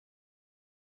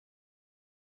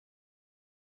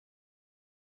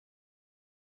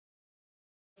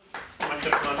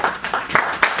мастер-класса.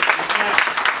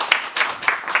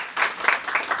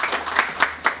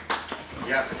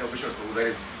 Я хотел бы еще раз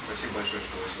поблагодарить, спасибо большое,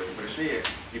 что вы сегодня пришли,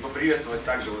 и поприветствовать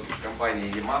также вот в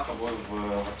компании Yamaha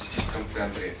в артистическом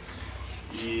центре.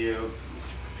 И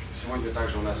сегодня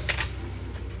также у нас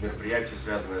мероприятие,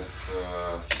 связанное с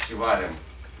фестивалем,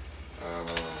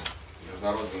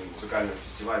 международным музыкальным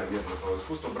фестивалем методов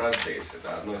искусства «Браздейс».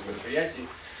 Это одно из мероприятий,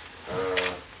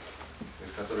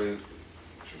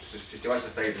 фестиваль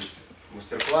состоит из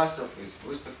мастер-классов, из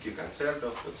выставки,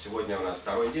 концертов. Вот сегодня у нас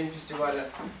второй день фестиваля,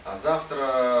 а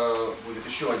завтра будет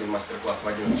еще один мастер-класс в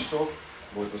 11 часов.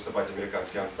 Будет выступать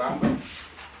американский ансамбль.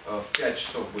 В 5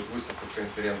 часов будет выставка в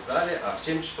конференц-зале, а в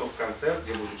 7 часов концерт,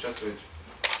 где будут участвовать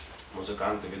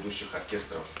музыканты ведущих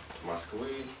оркестров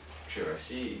Москвы, вообще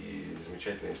России, и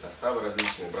замечательные составы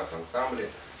различные, брас-ансамбли.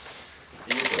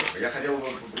 И не только. Я хотел бы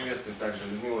приветствовать также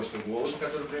Людмилу Голос,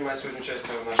 который принимает сегодня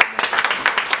участие в нашем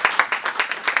мероприятии.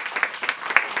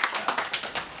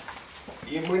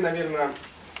 И мы, наверное,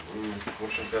 в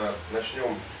общем-то,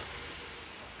 начнем,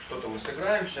 что-то мы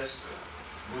сыграем сейчас,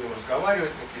 будем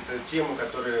разговаривать на какие-то темы,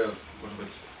 которые, может быть,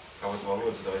 кого-то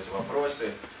волнуют, задавайте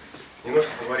вопросы.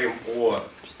 Немножко поговорим о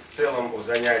целом, о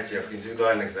занятиях,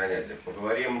 индивидуальных занятиях,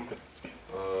 поговорим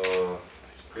о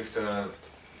каких-то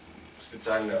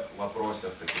специальных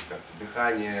вопросах, таких как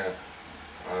дыхание,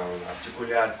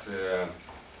 артикуляция,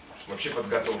 вообще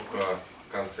подготовка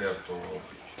к концерту,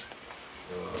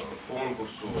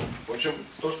 конкурсу. В общем,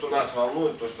 то, что нас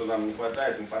волнует, то, что нам не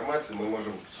хватает информации, мы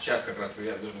можем сейчас как раз,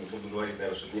 я буду говорить,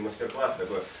 наверное, что это не мастер-класс, а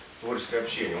такое творческое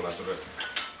общение. У нас уже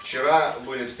вчера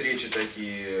были встречи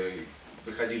такие,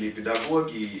 приходили и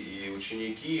педагоги, и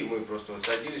ученики, и мы просто вот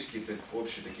садились, какие-то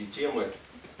общие такие темы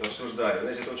обсуждали.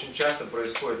 Знаете, это очень часто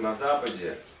происходит на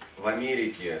Западе, в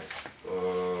Америке,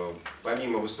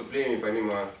 помимо выступлений,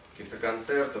 помимо каких-то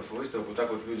концертов, выставок, вот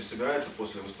так вот люди собираются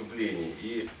после выступлений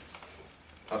и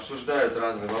обсуждают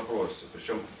разные вопросы.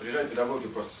 Причем приезжают педагоги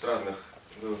просто с разных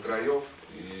краев,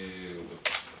 и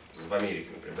в Америке,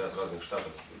 например, да, с разных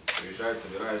штатов приезжают,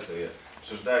 собираются и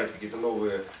обсуждают какие-то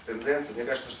новые тенденции. Мне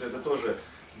кажется, что это тоже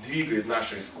двигает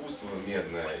наше искусство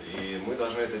медное, и мы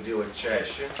должны это делать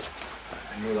чаще,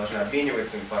 мы должны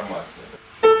обмениваться информацией.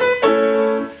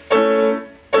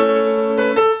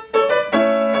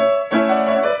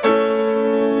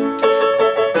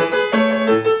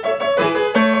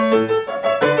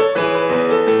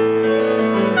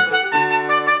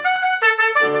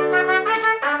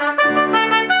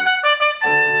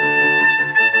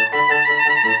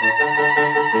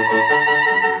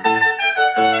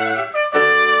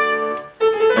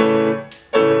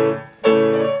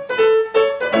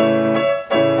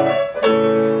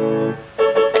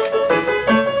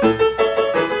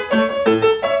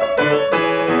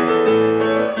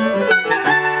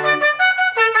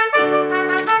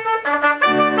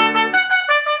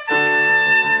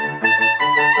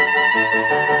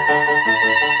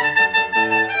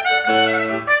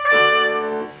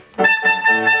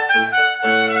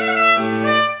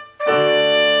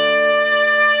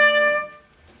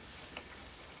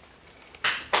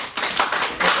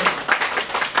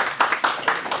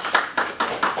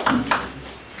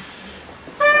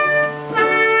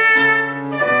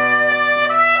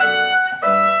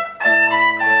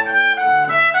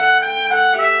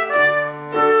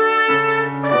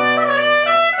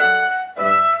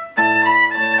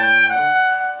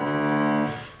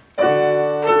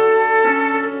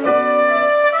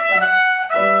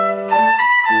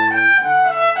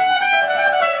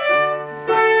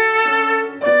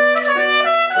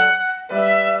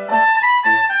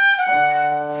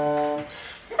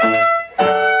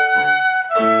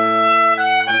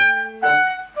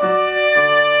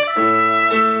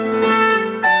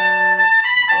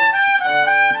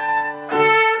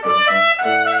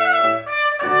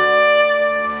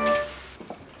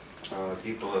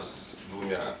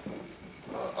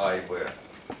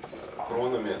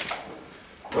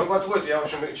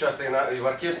 Часто и в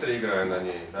оркестре играю на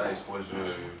ней, да, использую.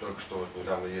 Только что вот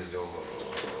недавно ездил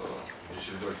в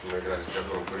Дюссельдорфе, мы играли с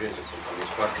Теодором Курентьевцем, там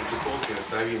есть партия Пиковки на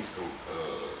Стравинском,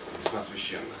 «Весна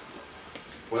священных».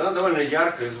 Вот она довольно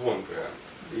яркая и звонкая.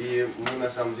 И мы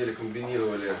на самом деле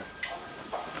комбинировали,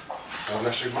 в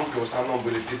нашей группе в основном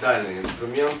были педальные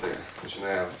инструменты,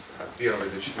 начиная от 1-й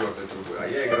до 4-й трубы, а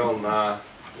я играл на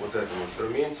вот этом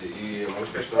инструменте, и могу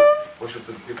сказать, что, в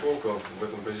общем-то, пиковка в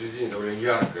этом произведении довольно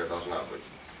яркая должна быть.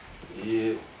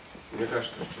 И мне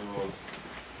кажется, что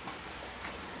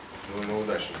довольно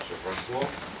удачно все прошло.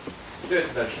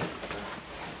 Давайте дальше.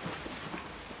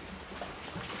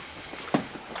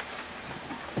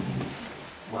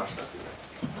 Маш, да, сыграй.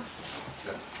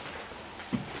 Да.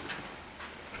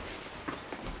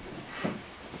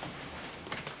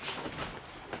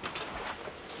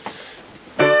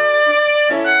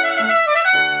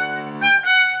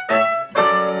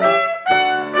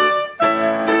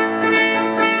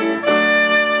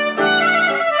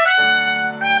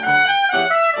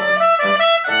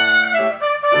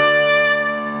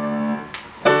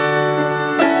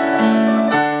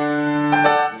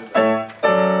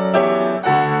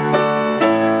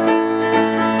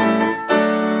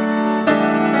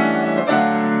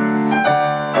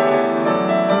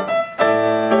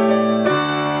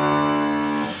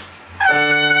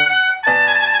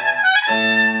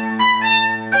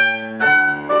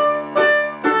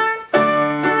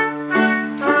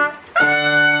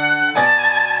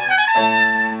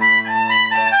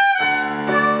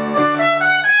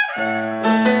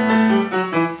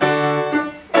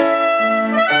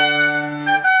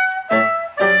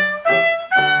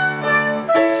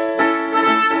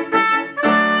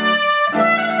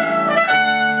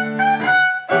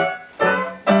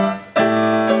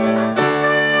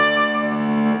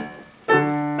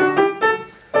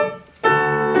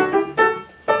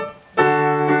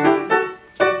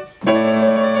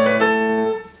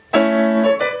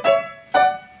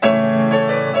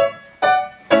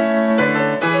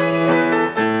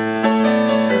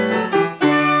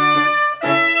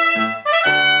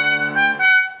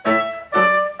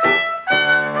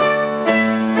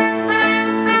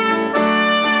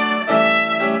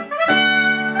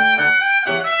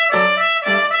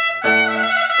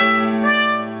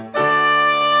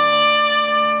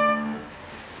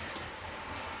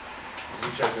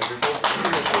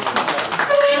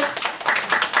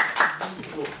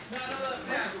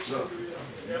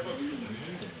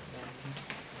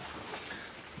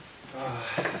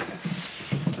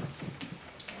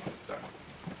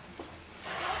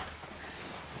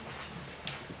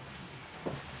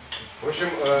 В общем,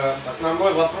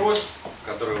 основной вопрос,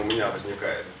 который у меня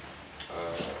возникает,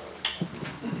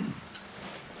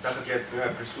 так как я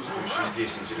понимаю, присутствующие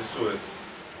здесь интересуют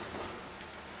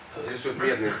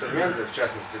вредные инструменты, в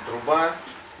частности труба,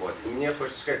 вот, и мне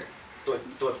хочется сказать,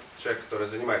 тот человек, который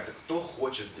занимается, кто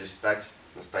хочет здесь стать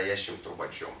настоящим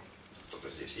трубачом? Кто-то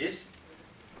здесь есть?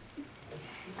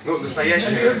 Ну, настоящий.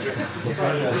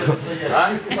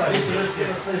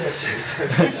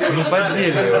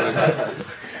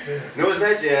 Ну, вы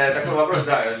знаете, такой вопрос,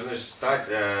 да, значит, стать.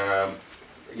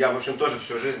 Я, в общем, тоже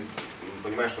всю жизнь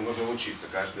понимаю, что нужно учиться.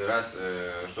 Каждый раз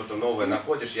что-то новое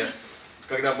находишь. Я,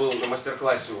 когда был на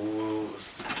мастер-классе у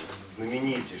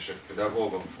знаменитейших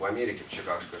педагогов в Америке, в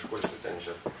Чикагской школе, кстати, они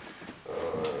сейчас,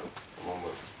 по-моему,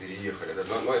 переехали.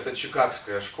 Но это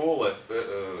Чикагская школа,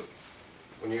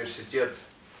 университет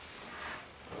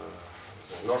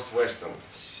Northwestern,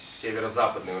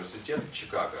 северо-западный университет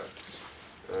Чикаго.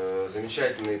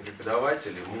 Замечательные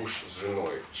преподаватели, муж с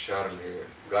женой, Чарли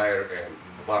Гайер и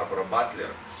Барбара Батлер.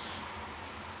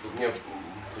 Мне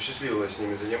посчастливилось с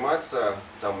ними заниматься,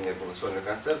 там у меня был сольный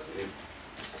концерт, и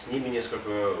с ними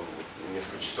несколько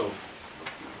часов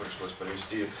пришлось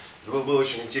провести. Было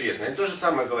очень интересно. Они то же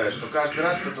самое говорят, что каждый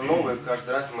раз что-то новое,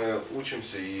 каждый раз мы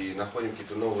учимся и находим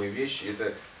какие-то новые вещи, и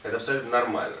это абсолютно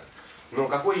нормально. Но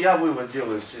какой я вывод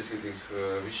делаю из всех этих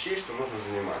вещей, что нужно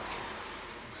заниматься,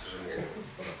 к сожалению.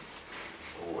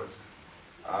 Вот.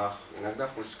 А иногда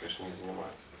хочется, конечно, не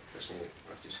заниматься, точнее,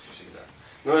 практически всегда.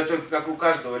 Но это как у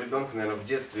каждого ребенка, наверное, в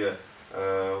детстве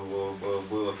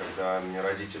было, когда мне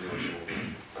родители, в общем,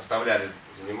 оставляли,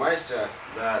 занимайся,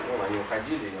 да, ну, они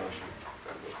уходили, я, в общем,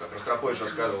 как Ростропович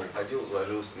рассказывал, ходил,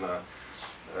 ложился на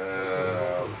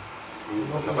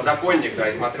подоконник, да,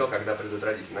 и смотрел, когда придут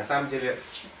родители. На самом деле,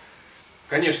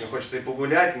 конечно, хочется и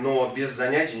погулять, но без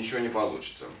занятий ничего не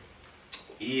получится.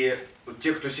 И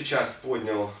те, кто сейчас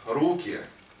поднял руки,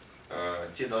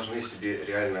 те должны себе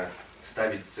реально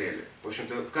ставить цели. В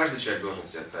общем-то, каждый человек должен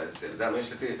себе ставить цели, да, но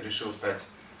если ты решил стать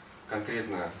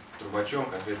конкретно трубачом,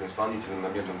 конкретно исполнителем на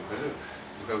медном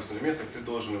духовых инструментах, ты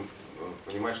должен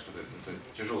понимать, что это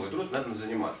тяжелый труд, надо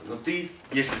заниматься. Но ты,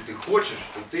 если ты хочешь,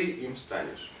 то ты им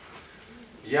станешь.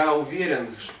 Я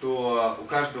уверен, что у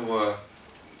каждого,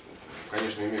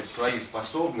 конечно, имеют свои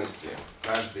способности,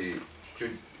 каждый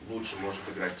чуть лучше может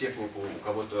играть технику, у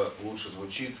кого-то лучше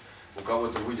звучит, у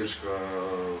кого-то выдержка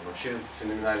вообще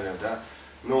феноменальная, да.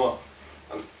 Но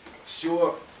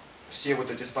все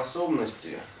вот эти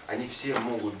способности, они все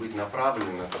могут быть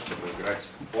направлены на то, чтобы играть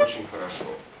очень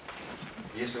хорошо.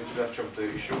 Если у тебя в чем-то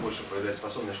еще больше проявляется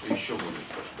способность, что еще будет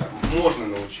больше, да, можно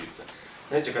научиться.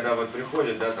 Знаете, когда вот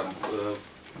приходят, да, там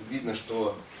видно,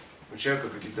 что у человека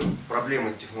какие-то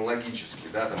проблемы технологические,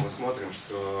 да, там мы смотрим,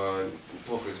 что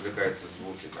плохо извлекаются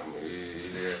звуки, там,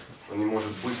 или он не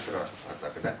может быстро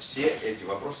атаковать, да, все эти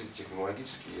вопросы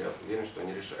технологические, я уверен, что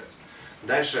они решаются.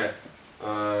 Дальше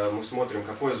мы смотрим,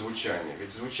 какое звучание,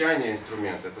 ведь звучание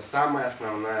инструмента это самая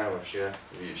основная вообще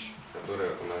вещь,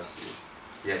 которая у нас есть,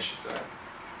 я считаю.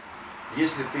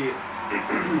 Если ты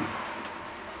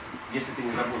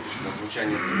не заботишься о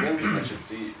звучании инструмента, значит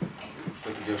ты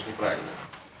что-то делаешь неправильно.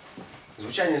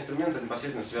 Звучание инструмента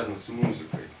непосредственно связано с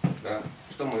музыкой. Да?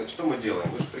 Что мы делаем?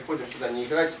 Мы же приходим сюда не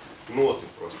играть ноты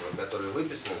просто, которые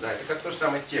выписаны. Да? Это как то же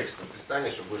самое текст. Ты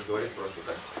станешь и будешь говорить просто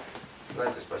так.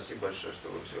 Знаете, спасибо большое, что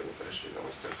вы сегодня пришли на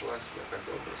мастер-класс. Я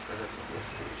хотел бы рассказать вам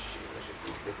несколько вещей. Значит,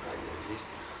 есть дыхание, есть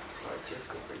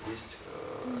техника, есть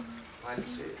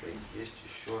пальцы, есть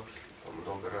еще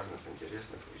много разных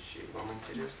интересных вещей. Вам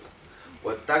интересно?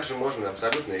 Вот так же можно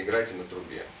абсолютно играть и на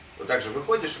трубе. Вот так же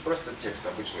выходишь и просто текст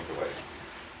обычно говоришь.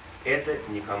 Это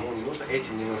никому не нужно,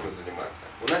 этим не нужно заниматься.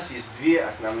 У нас есть две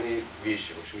основные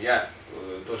вещи. В общем, я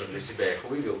тоже для себя их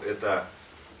вывел. Это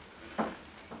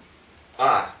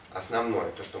А,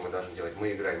 основное, то, что мы должны делать,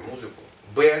 мы играем музыку.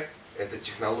 Б, это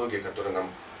технология, которая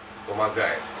нам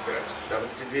помогает играть. Да, вот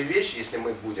эти две вещи, если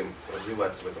мы будем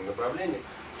развиваться в этом направлении,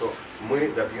 то мы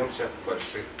добьемся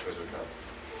больших результатов.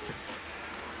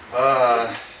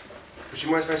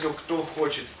 Почему я спросил, кто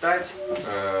хочет стать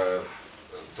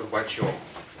трубачом?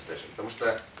 Потому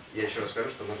что, я еще раз скажу,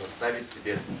 что нужно ставить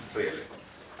себе цели.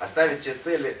 А ставить себе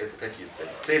цели, это какие цели?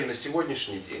 Цель на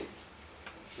сегодняшний день,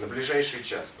 на ближайший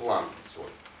час, план свой.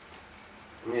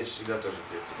 Мне всегда тоже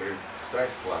в детстве говорили, ставь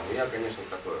план. И я, конечно,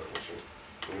 такой очень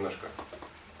немножко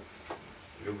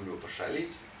люблю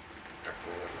пошалить, как,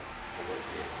 наверное,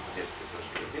 многие в детстве тоже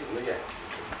любили, но я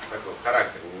такой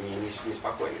характер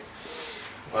неспокойный.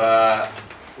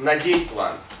 На день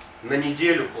план, на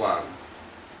неделю план.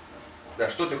 Да,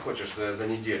 что ты хочешь за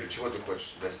неделю, чего ты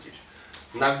хочешь достичь?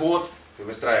 На год ты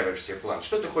выстраиваешь себе план.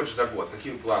 Что ты хочешь за год,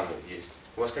 какие планы есть?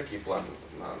 У вас какие планы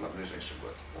на ближайший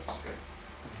год, можно сказать?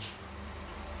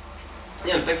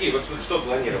 Не, ну такие, вот что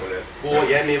планировали?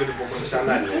 Я имею в виду по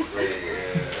профессиональной своей...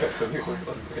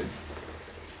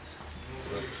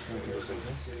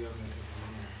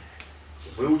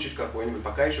 Выучить какой-нибудь,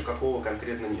 пока еще какого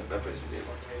конкретно нет, да, произведения.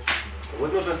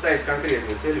 Вот нужно ставить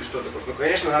конкретные цели, что такое. Ну,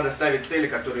 конечно, надо ставить цели,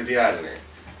 которые реальные.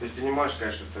 То есть ты не можешь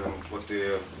сказать, что вот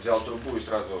ты взял трубу и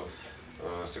сразу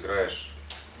сыграешь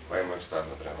поэму «Экстаз»,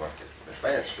 например, в оркестре.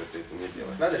 Понятно, что ты это не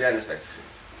делаешь. Надо реально ставить.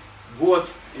 Год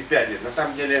и 5 лет. На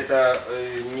самом деле это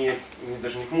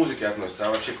даже не к музыке относится, а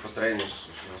вообще к выстраиванию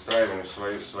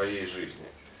своей жизни.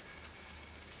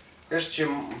 Конечно,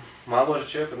 чем моложе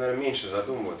человек, наверное, меньше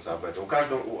задумывается об этом.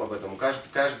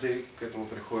 Каждый к этому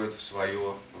приходит в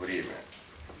свое время.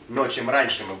 Но чем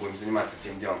раньше мы будем заниматься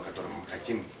тем делом, которым мы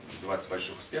хотим добиваться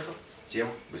больших успехов, тем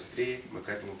быстрее мы к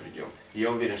этому придем. И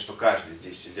я уверен, что каждый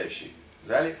здесь сидящий в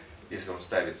зале, если он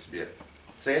ставит себе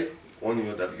цель, он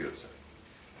ее добьется.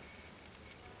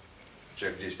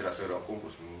 Человек 10 раз играл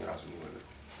конкурс, но ни разу не выиграл.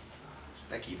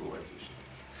 Такие бывают вещи.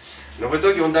 Но в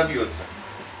итоге он добьется.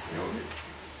 Я уверен.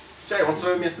 Все, он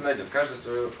свое место найдет. Каждый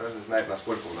знает,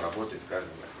 насколько он работает,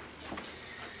 каждый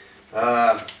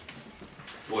знает.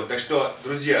 Вот, так что,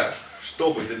 друзья,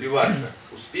 чтобы добиваться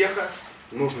успеха,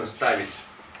 нужно ставить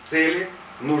цели,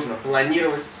 нужно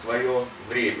планировать свое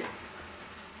время.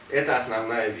 Это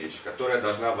основная вещь, которая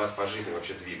должна вас по жизни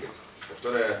вообще двигать.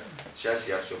 Которая сейчас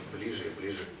я все ближе и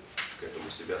ближе к этому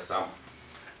себя сам,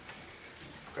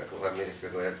 как в Америке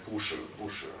говорят, пуш.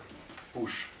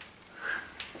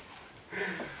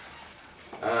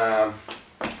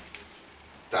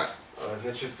 Так,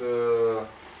 значит,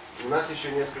 у нас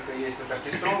еще несколько есть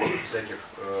оркестровых всяких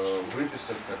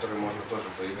выписок, которые можно тоже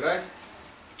поиграть.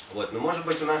 Вот, но может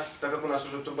быть у нас, так как у нас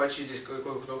уже трубачи здесь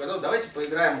кое-кто угадал, давайте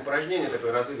поиграем упражнение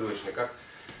такое разыгрывочное,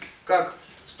 как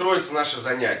строится наше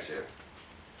занятие.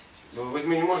 Мы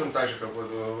не можем так же, как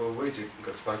выйти,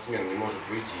 как спортсмен не может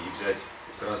выйти и взять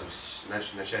сразу,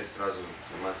 начать сразу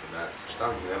заниматься, да,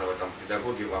 штангой. Наверное, в этом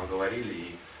педагоги вам говорили,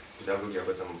 и педагоги об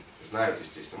этом знают,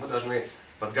 естественно. Мы должны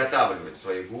подготавливать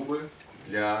свои губы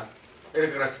для... Это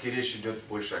как раз таки речь идет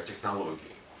больше о технологии.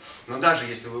 Но даже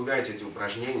если вы играете эти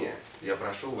упражнения, я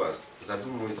прошу вас,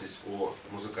 задумывайтесь о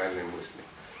музыкальной мысли.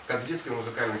 Как в детской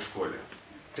музыкальной школе.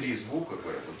 3 звука,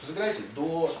 говорят, вот сыграйте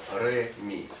до, ре,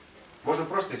 ми. Можно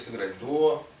просто их сыграть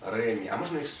до, ре, ми, а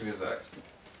можно их связать.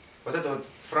 Вот эта вот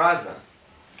фраза,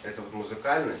 это вот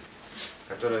музыкальность,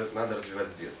 которую надо развивать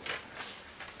с детства.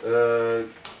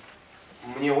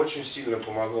 Мне очень сильно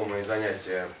помогло мои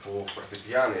занятия по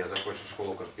фортепиано. Я закончил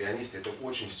школу как пианист, и это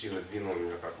очень сильно двинуло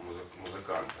меня как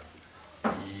музыканта.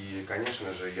 И,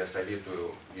 конечно же, я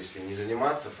советую, если не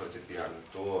заниматься фортепиано,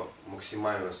 то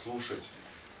максимально слушать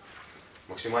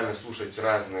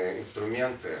разные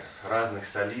инструменты, разных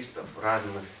солистов,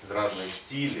 разные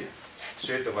стили.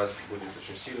 Все это вас будет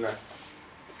очень сильно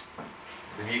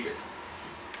двигать.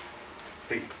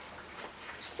 Ты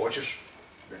хочешь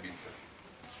добиться?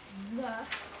 Да.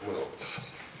 Много.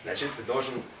 Значит, ты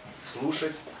должен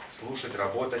слушать,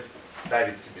 работать,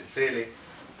 ставить себе цели.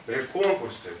 Например,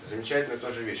 конкурсы – это замечательная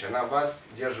тоже вещь. Она вас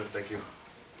держит в таких,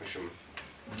 в общем,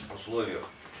 условиях,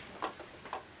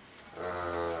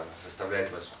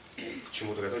 заставляет вас к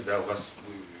чему-то готовить. Да, у вас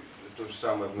то же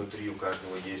самое внутри, у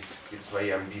каждого есть какие-то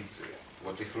свои амбиции.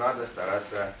 Вот их надо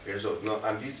стараться реализовать. Но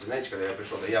амбиции, знаете, когда я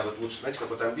пришел, да я вот лучше, знаете, как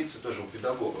вот амбиции тоже у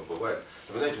педагога бывает.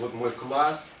 Вы знаете, вот мой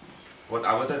класс, вот,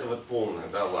 а вот это вот полное,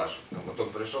 да, лажа. Вот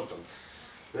он пришел там.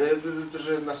 Это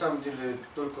же на самом деле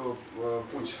только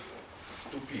путь в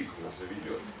тупик нас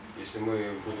заведет. Если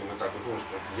мы будем вот так вот думать,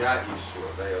 что я и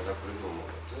все, да, я вот так придумал.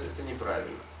 Это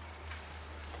неправильно.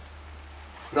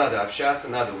 Надо общаться,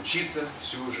 надо учиться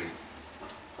всю жизнь.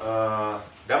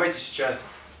 Давайте сейчас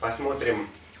посмотрим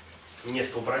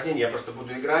несколько упражнений. Я просто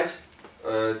буду играть.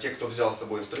 Те, кто взял с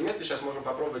собой инструменты, сейчас можем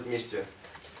попробовать вместе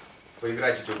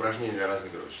поиграть эти упражнения для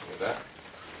разыгрывающего. Да?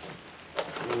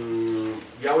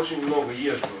 Я очень много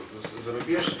езжу за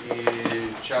рубеж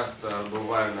и часто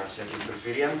бываю на всяких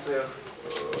конференциях,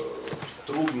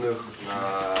 трубных,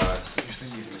 на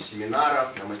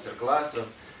семинарах, на мастер-классах.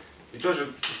 И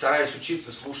тоже стараюсь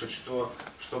учиться слушать, что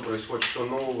происходит, что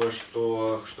нового,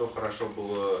 что хорошо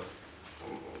было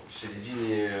в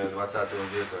середине 20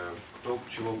 века, кто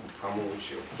чего кому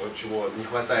учил, кто чего не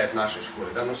хватает нашей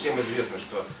школе. Да? Ну, всем известно,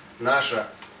 что наша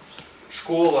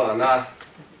школа, она,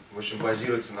 в общем,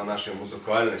 базируется на нашей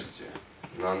музыкальности,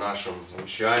 на нашем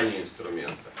звучании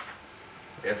инструмента.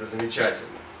 Это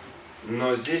замечательно.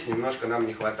 Но здесь немножко нам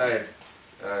не хватает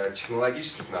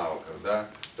технологических навыков, да,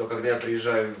 то когда я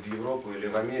приезжаю в Европу или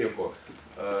в Америку,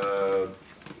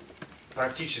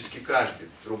 практически каждый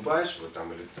трубач вот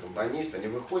там, или тромбонист, они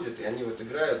выходят и они вот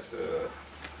играют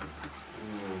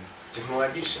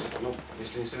технологично, ну,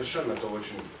 если не совершенно, то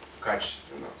очень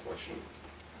качественно, очень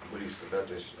близко, да,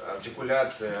 то есть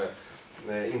артикуляция,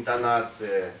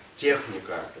 интонация,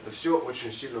 техника, это все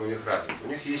очень сильно у них развито. У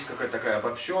них есть какая-то такая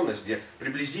обобщенность, где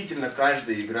приблизительно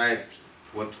каждый играет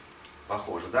вот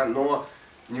похоже, да, но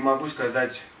не могу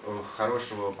сказать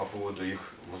хорошего по поводу их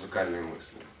музыкальной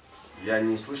мысли. Я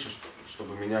не слышу,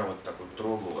 чтобы меня вот так вот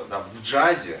трогало. Да, в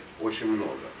джазе очень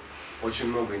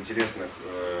много интересных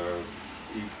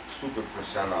и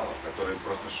суперпрофессионалов, которые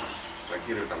просто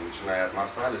шокируют, там, начиная от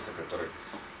Марсалиса, который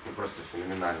ну, просто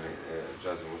феноменальный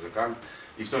джазовый музыкант.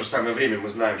 И в то же самое время мы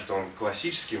знаем, что он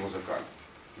классический музыкант,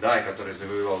 да, и который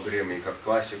завоевал Грэмми и как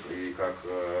классик, и как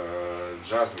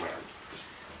джазмен.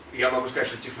 Я могу сказать,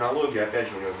 что технология, опять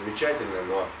же, у него замечательная,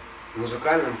 но в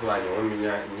музыкальном плане он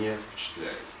меня не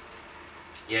впечатляет.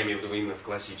 Я имею в виду именно в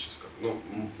классическом. Ну,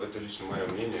 это лично мое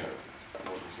мнение,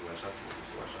 можно соглашаться, можно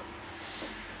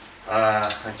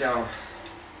соглашаться. Хотя он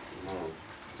ну,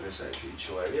 потрясающий и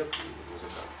человек, и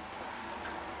музыкант.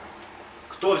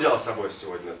 Кто взял с собой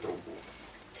сегодня трубу?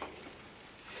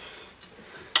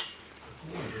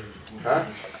 А?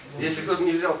 Если кто-то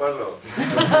не взял, пожалуйста.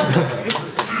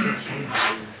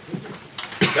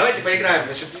 Давайте поиграем.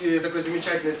 Значит, такой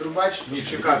замечательный трубач, в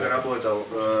Чикаго работал,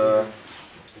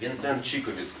 Винсент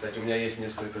Чиковец. Кстати, у меня есть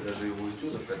несколько даже его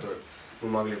этюдов, которые мы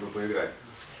могли бы поиграть.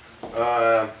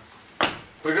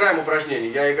 Поиграем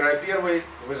упражнение. Я играю первый,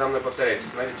 вы за мной повторяете.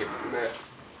 Смотрите,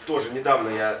 тоже недавно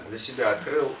я для себя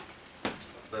открыл.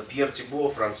 Пьер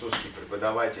Тибо, французский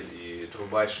преподаватель и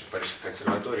трубач в Парижской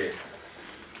консерватории.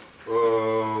 У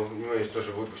него есть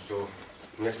тоже выпустил.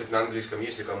 У меня, кстати, на английском,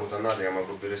 если кому-то надо, я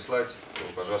могу переслать.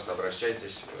 Пожалуйста,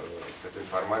 обращайтесь к этой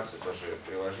информации, тоже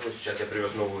приложу. Сейчас я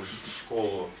привез новую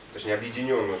школу, точнее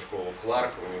объединенную школу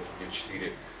Кларк. У него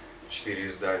будет 4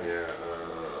 издания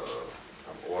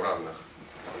о разных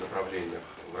направлениях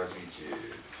в развитии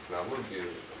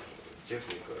технологий,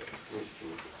 техника, ну,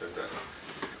 и так далее.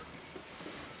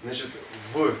 Значит,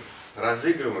 в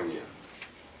разыгрывании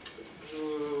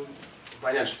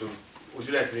понятно, что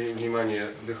уделять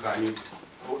внимание дыханию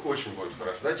очень будет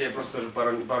хорошо. Давайте я просто тоже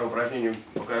пару упражнений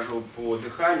покажу по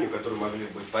дыханию, которые могли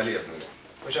быть полезными.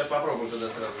 Мы сейчас попробуем тогда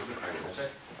сразу дыхание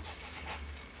начать.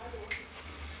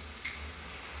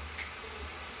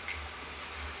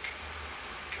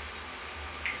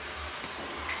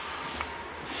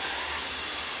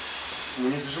 Ну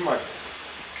не зажимать.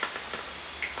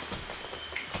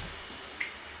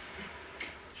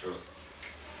 Еще раз.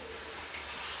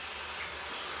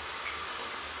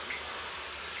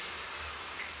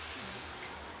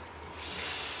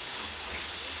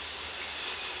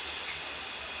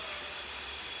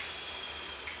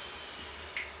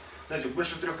 Знаете,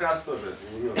 больше 3 раз тоже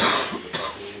не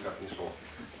никак не шел.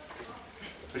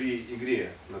 При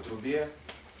игре на трубе,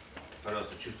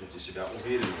 пожалуйста, чувствуйте себя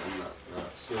уверенно,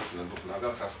 стойте на 2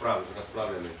 ногах,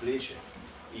 расправленные плечи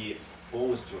и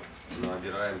полностью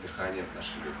набираем дыхание в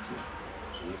наши легкие,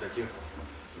 чтобы никаких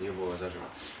не было зажима.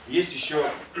 Есть еще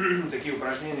такие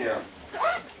упражнения,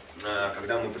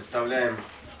 когда мы представляем,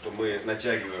 что мы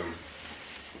натягиваем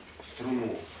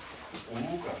струну у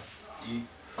лука и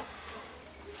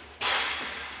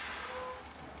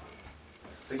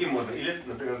таким можно, или,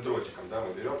 например, дротиком, да,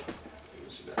 мы берем на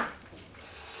себя.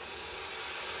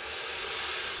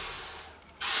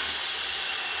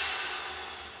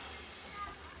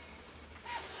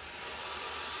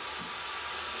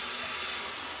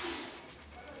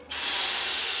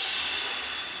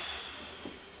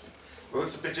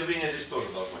 Вот сопротивление здесь тоже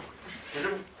должно быть.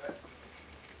 Причем,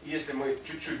 если мы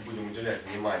чуть-чуть будем уделять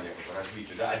внимание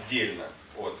развитию, да, отдельно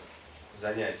от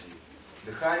занятий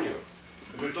дыханию,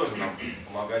 будет тоже нам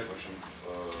помогать, в общем,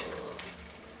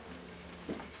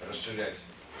 расширять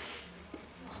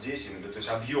здесь именно, то есть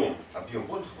объем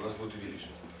воздуха у нас будет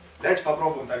увеличиваться. Давайте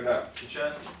попробуем тогда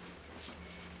сейчас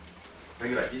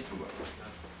поиграть. Есть труба?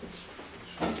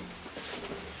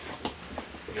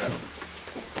 Да.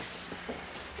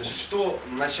 Значит, что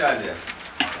в начале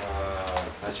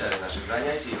наших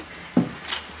занятий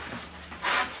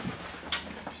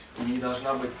не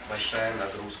должна быть большая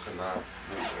нагрузка на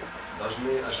мышцы.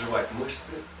 Должны оживать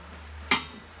мышцы.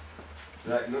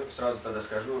 Да, ну, сразу тогда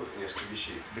скажу несколько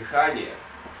вещей. Дыхание,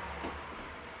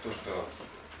 то, что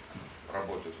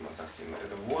работает у нас активно,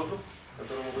 это воздух,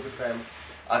 который мы выдыхаем.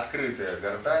 Открытая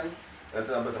гортань,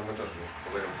 это об этом мы тоже немножко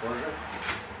поговорим позже.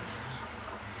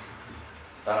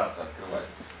 Стараться открывать.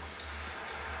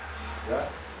 Да?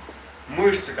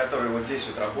 Мышцы, которые вот здесь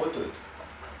вот работают,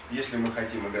 если мы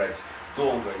хотим играть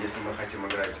долго, если мы хотим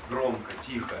играть громко,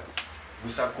 тихо,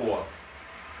 высоко,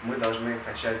 мы должны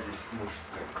качать здесь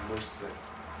мышцы,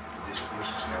 здесь вот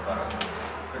мышечный аппарат.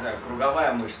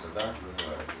 Круговая мышца, да,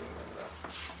 называют ее иногда.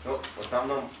 Но в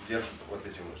основном держат вот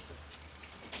эти мышцы.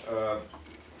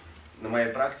 На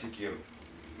моей практике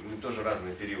тоже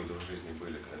разные периоды в жизни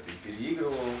были, когда ты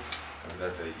переигрывал,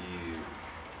 когда-то и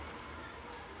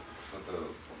что-то,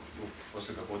 ну,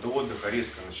 после какого-то отдыха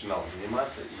резко начинал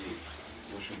заниматься, и,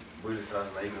 в общем, были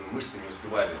сразу наиграны мышцы, не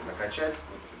успевали накачать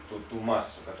вот ту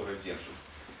массу, которая держит.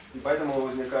 И поэтому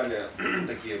возникали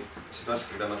такие ситуации,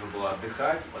 когда нужно было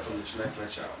отдыхать, и потом начинать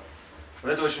сначала.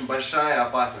 Вот это очень большая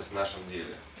опасность в нашем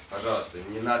деле. Пожалуйста,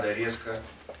 не надо резко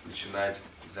начинать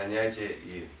занятия,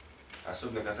 и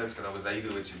особенно касается, когда вы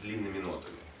заигрываете длинными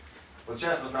нотами. Вот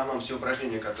сейчас в основном все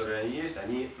упражнения, которые есть,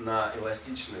 они на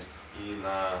эластичность и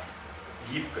на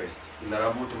гибкость, и на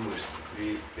работу мышц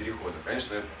при переходах.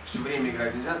 Конечно, все время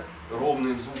играть нельзя,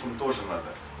 ровным звуком тоже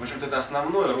надо. В общем-то, это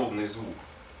основной ровный звук.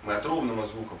 Мы от ровного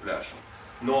звука пляшем.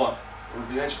 Но вы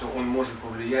понимаете, что он может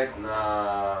повлиять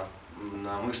на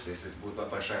мышцы, если это будет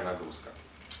большая нагрузка.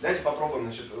 Давайте попробуем,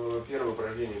 значит, первое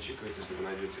упражнение чикается, если вы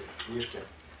найдете книжки.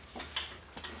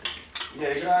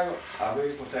 Я играю, а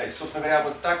вы повторяете. Собственно говоря,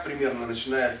 вот так примерно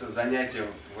начинается занятие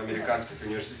в американских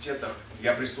университетах.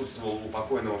 Я присутствовал у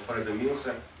покойного Фреда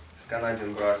Милса с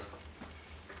Canadian Brass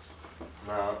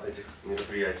на этих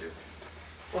мероприятиях.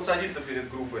 Он садится перед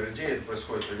группой людей, это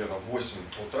происходит примерно в 8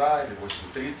 утра или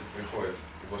 8:30, приходят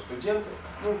его студенты,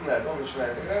 ну, он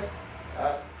начинает играть,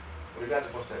 а ребята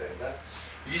повторяют, да?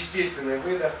 Естественный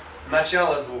выдох,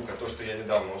 начало звука, то, что я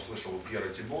недавно услышал у Пьера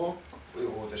Тибо,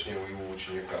 точнее у его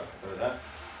ученика, который, да?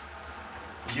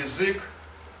 Язык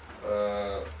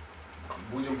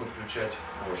будем подключать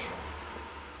позже.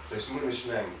 То есть мы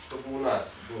начинаем, чтобы у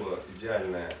нас было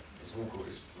идеальное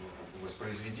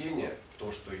звуковоспроизведение,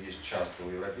 то, что есть часто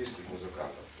у европейских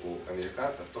музыкантов, у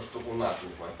американцев, то, что у нас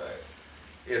не хватает.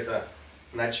 Это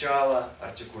начало,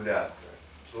 артикуляция,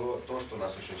 то, что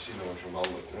нас очень сильно, в общем,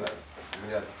 волнует. У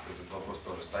меня этот вопрос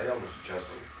тоже стоял, но сейчас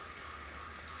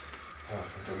он в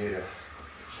какой-то мере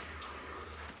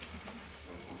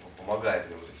помогает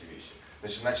мне вот эти вещи.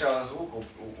 Значит, начало звука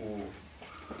у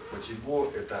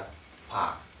Тибо это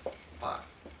па,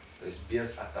 то есть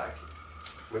без атаки.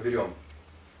 Мы берем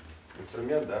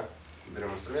инструмент, да,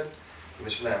 берем инструмент и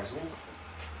начинаем звук.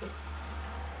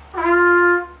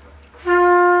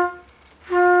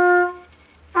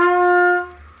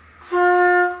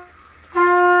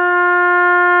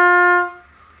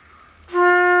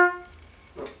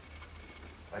 Ну,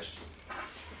 почти.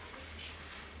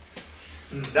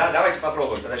 Да, давайте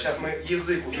попробуем. Тогда сейчас мы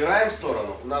язык убираем в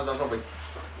сторону. У нас должно быть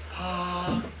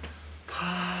па,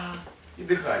 и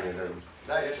дыхание.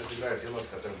 Да, я сейчас играю те ноты,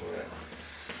 которые мы играем.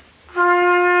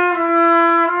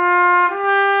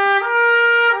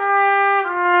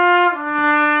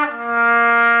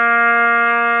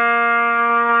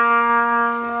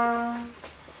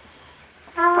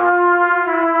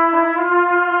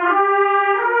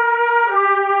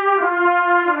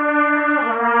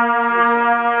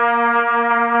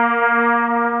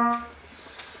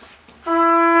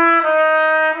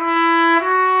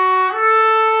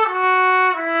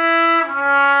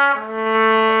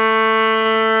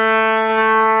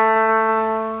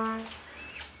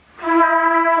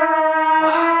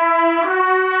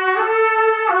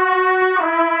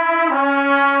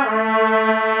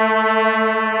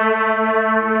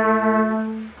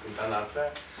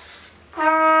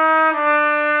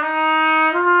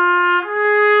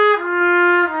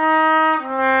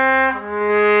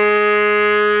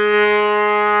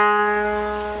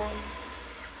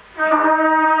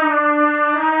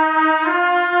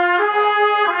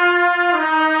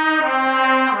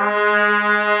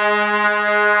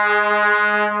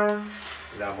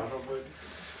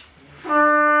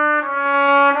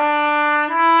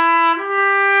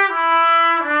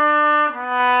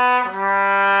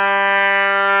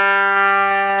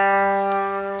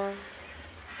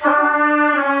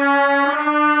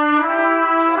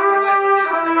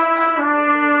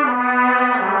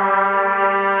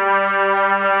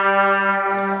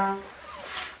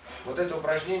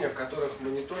 В которых мы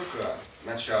не только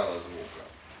начало звука,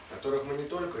 в которых мы не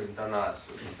только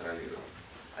интонацию контролируем,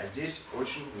 а здесь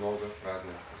очень много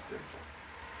разных аспектов.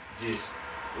 Здесь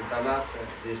интонация,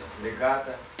 здесь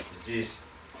легато, здесь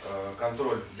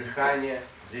контроль дыхания,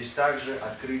 здесь также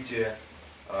открытие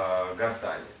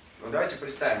гортани. Ну давайте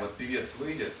представим, вот певец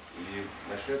выйдет и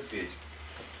начнет петь.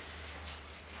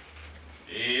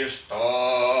 И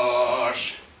что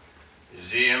ж,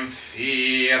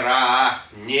 Земфира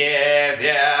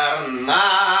неверна.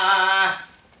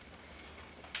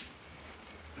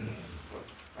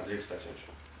 Андрей, кстати, очень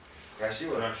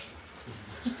красиво. Страшно.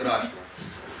 Страшно.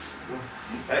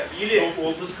 Или...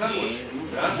 Образ хороший.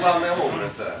 Да? Главный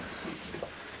образ, да.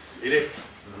 Или...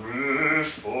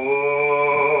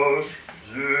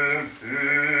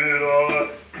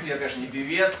 Я, конечно, не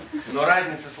певец, но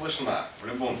разница слышна в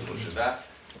любом случае, да.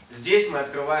 Здесь мы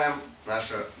открываем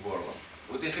наше горло.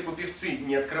 Вот если бы певцы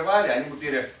не открывали, они бы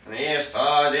пели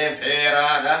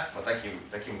да, вот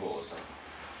таким голосом.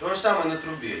 То же самое на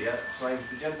трубе. Я своим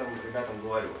студентам, ребятам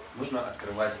говорю, нужно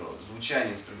открывать рот.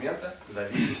 Звучание инструмента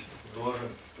зависит тоже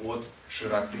от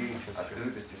широты,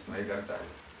 открытости своей гортани.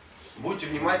 Будьте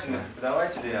внимательны,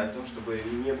 преподаватели, о том, чтобы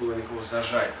не было никакого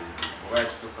зажатия. Бывает,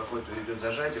 что какое-то идет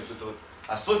зажатие, вот это вот,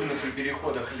 особенно при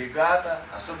переходах легато,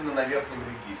 особенно на верхнем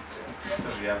регистре.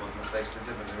 Тоже я вот на своих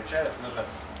студентах замечаю, это нужно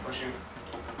очень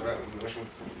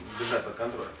держать под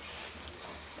контролем.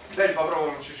 Давайте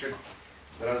попробуем чуть-чуть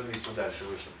развиться дальше,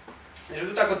 выше. Значит,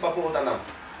 вот так вот по полутонам.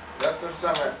 Да, то же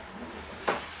самое.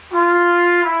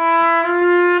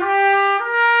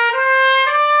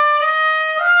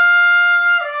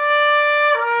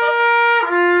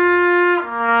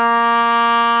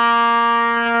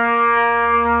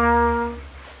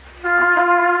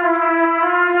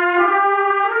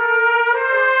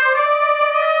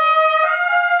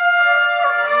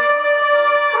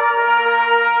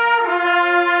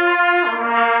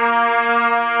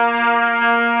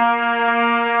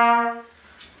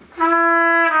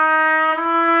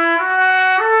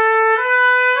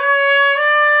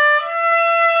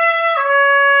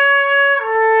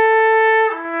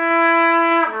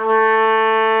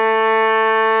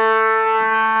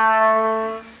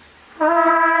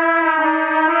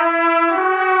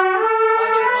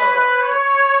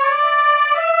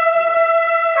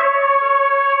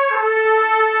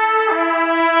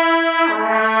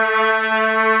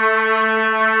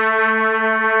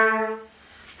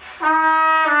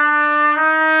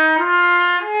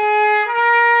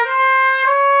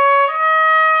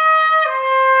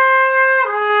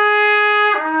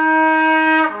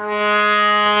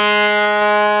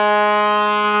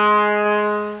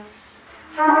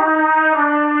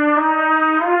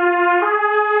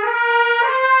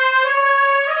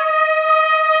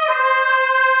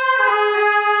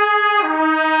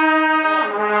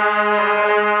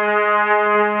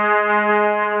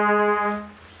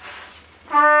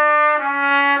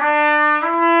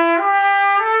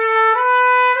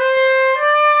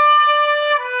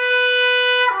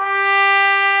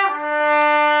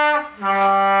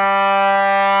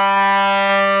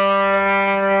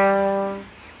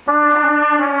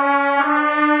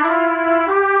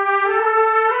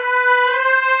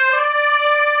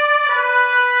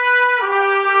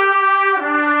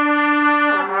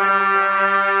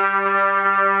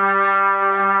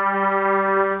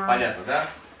 Понятно, да?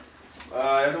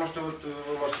 Я думаю, что вот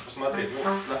вы можете посмотреть. Ну,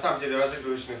 на самом деле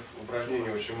разыгрывающих упражнений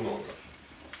очень много.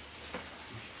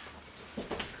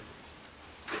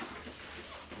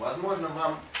 Возможно,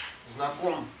 вам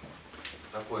знаком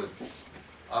такой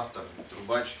автор,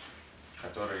 трубач,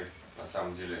 который на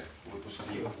самом деле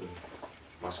выпускник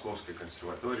Московской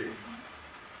консерватории,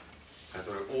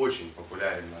 который очень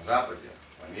популярен на Западе,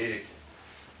 в Америке,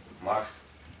 Макс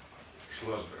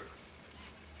Шлосберг.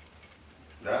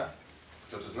 Да?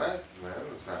 Кто-то знает?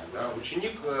 Наверное, знает. Да?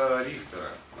 Ученик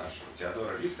Рихтера, нашего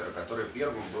Теодора Рихтера, который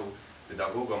первым был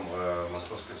педагогом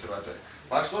Московской консерватории.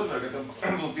 Макс Шлосберг это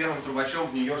был первым трубачом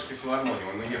в Нью-Йоркской филармонии.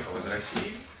 Он уехал из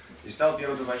России и стал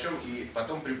первым трубачом, и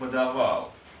потом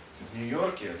преподавал в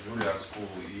Нью-Йорке, в Джулиард Скул,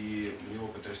 и у него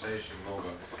потрясающе много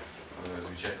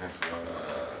замечательных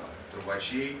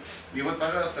трубачей. И вот,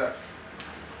 пожалуйста,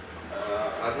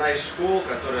 одна из школ,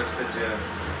 которая, кстати,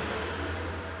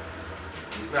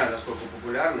 не знаю, насколько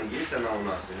популярна, есть она у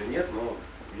нас или нет, но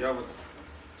я вот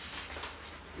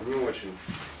не очень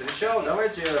встречал.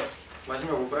 Давайте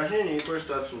возьмем упражнение и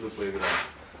кое-что отсюда поиграем.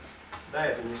 Да,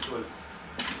 это не столь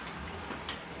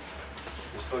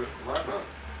важно.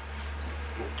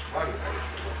 Ну, важно,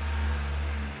 конечно, но...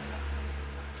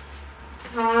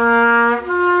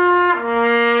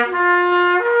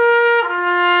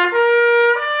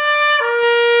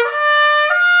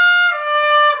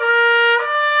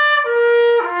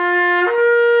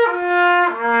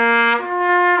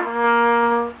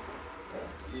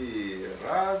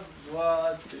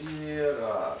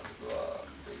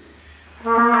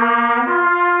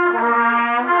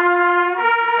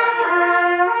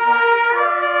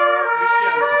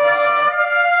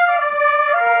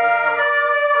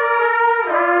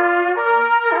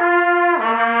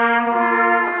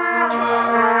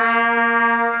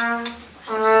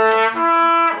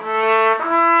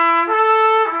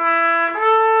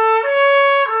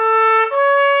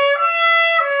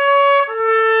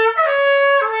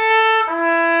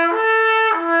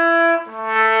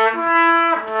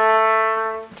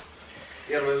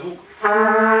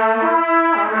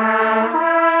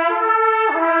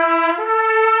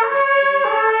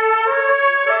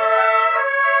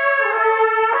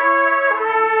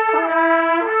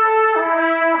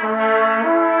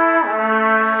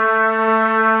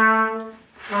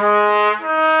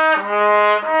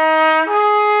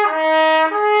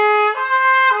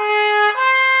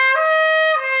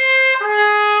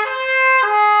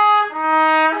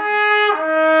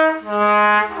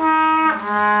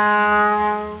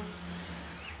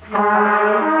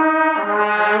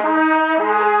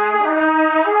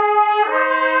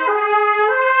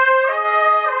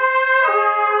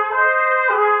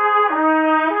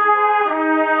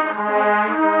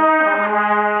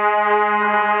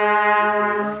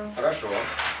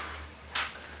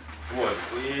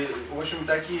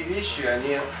 вещи,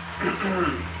 они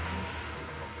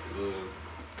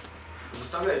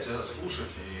заставляют тебя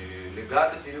слушать и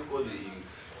легато переходы, и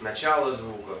начало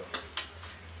звука.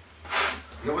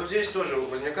 Но вот здесь тоже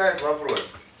возникает вопрос.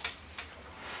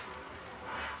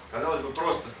 Казалось бы,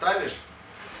 просто ставишь,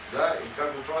 да, и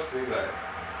как бы просто играешь.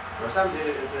 На самом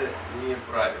деле это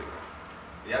неправильно.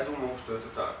 Я думал, что это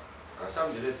так. А на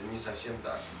самом деле это не совсем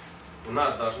так. У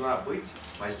нас должна быть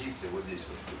позиция вот здесь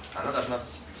вот. Она должна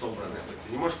собранная быть.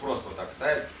 Ты не можешь просто вот так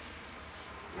ставить.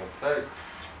 Вот, ставить.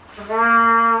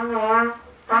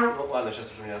 Ну ладно,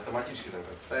 сейчас уже у меня автоматически там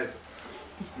как-то ставится.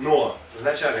 Но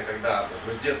изначально, когда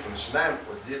мы с детства начинаем,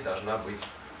 вот здесь должна быть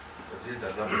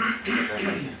такая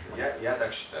позиция. Я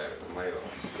так считаю, это мое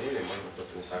мнение, может быть,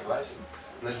 кто-то не согласен.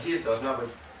 Но здесь должна быть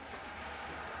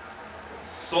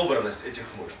собранность этих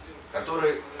мышц,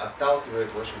 которые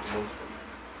отталкивают, в общем-то, мышцы.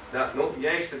 Да, ну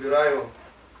я их собираю,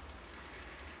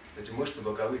 эти мышцы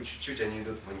боковые, чуть-чуть они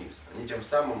идут вниз. Они тем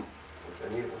самым, вот,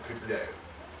 они укрепляют.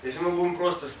 Если мы будем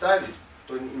просто ставить,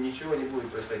 то ничего не будет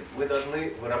происходить. Мы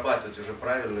должны вырабатывать уже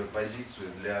правильную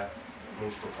позицию для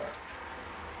мундштука.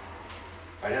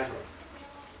 Понятно?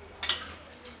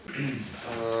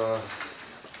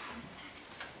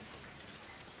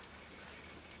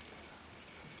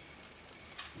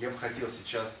 Я бы хотел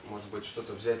сейчас, может быть,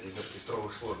 что-то взять из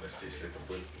оркестровых сложностей, если это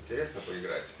будет интересно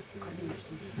поиграть.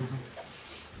 Конечно.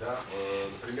 Да,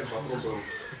 например, попробуем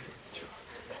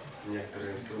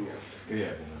некоторые инструменты.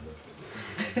 Скрябина.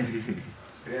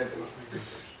 Скрябина.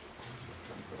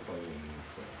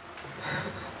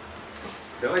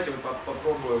 Давайте мы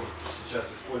попробуем сейчас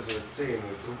использовать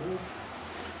цельную трубу.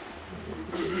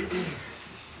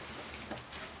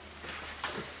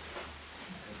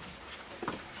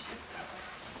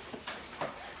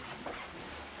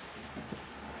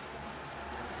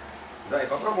 Да, и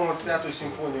попробуем вот 5-ю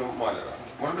симфонию Малера.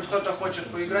 Может быть, кто-то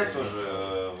хочет поиграть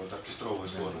тоже вот оркестровые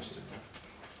сложности?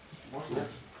 Можно? Нет?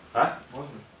 А?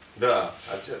 Можно? Да.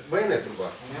 Двойная труба?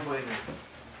 У меня двойная.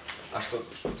 А что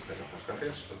ты хотел? Может,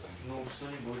 конкретно что-то? Ну,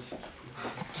 что-нибудь.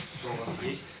 Что у вас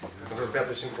есть? Например,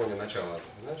 5-ю симфонию начала,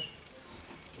 знаешь?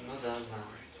 Ну да, знаю.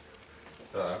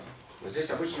 Так. Но здесь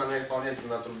обычно она исполняется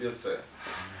на трубе С.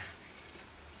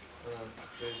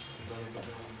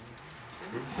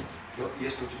 Ну,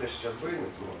 если у тебя сейчас двойная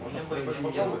труба, можно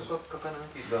попробовать? Как она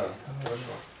написана? Да,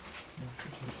 хорошо.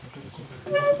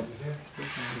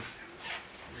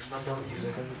 Надо вниз.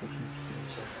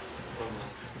 Сейчас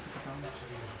попробовать.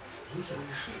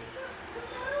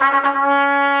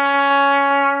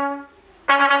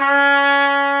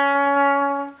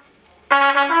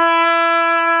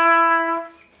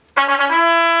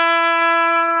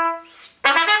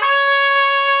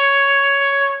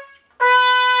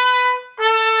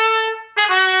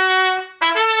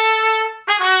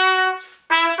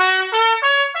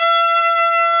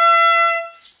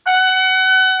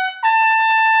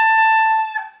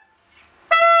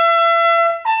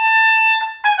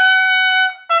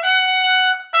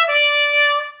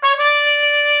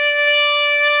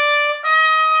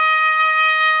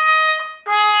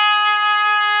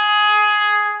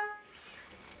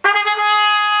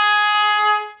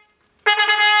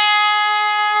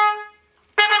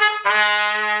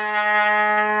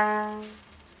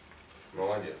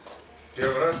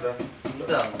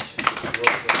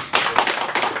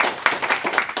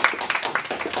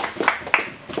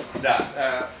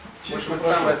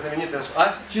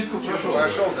 Читку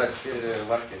прошел, да, теперь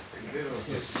в оркестре.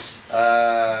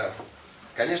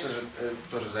 Конечно же,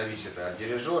 тоже зависит от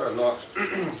дирижера, но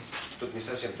тут не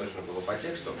совсем точно было по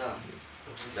тексту.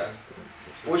 Да.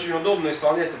 Очень удобно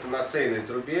исполнять это на цельной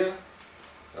трубе.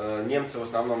 Немцы в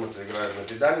основном это играют на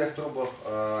педальных трубах,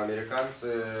 а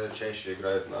американцы чаще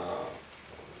играют на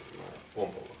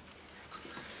помповых.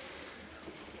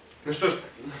 Ну что ж,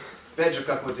 опять же,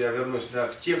 как вот я вернусь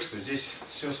к тексту, здесь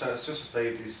все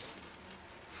состоит из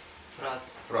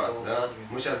фраз, да?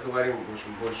 Мы сейчас говорим, в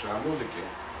общем, больше о музыке,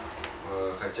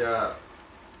 хотя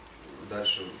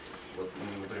дальше, вот,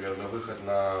 например, на выход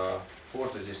на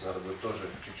форте здесь надо будет тоже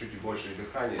чуть-чуть больше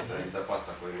дыхания, да, и запас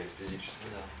такой иметь физический.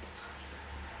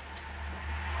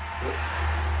 Ну,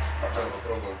 пока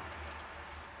попробуем.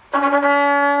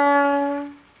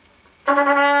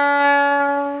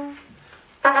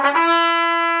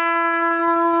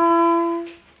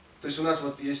 То есть у нас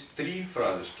вот есть 3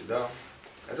 фразочки, да?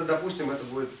 Это, допустим, это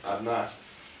будет одна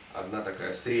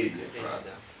такая средняя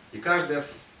фраза. И каждый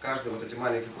вот эти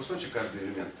маленький кусочек, каждый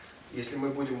элемент, если мы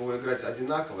будем его играть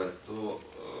одинаково, то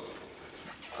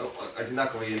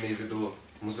одинаково я имею в виду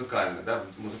музыкально, да,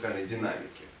 в музыкальной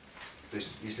динамике. То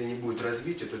есть, если не будет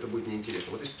развития, то это будет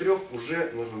неинтересно. Вот из 3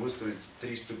 уже нужно выстроить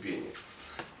 3 ступени.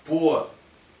 По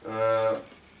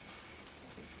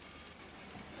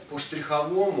по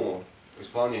штриховому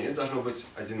исполнению должно быть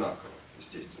одинаково,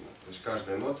 естественно. То есть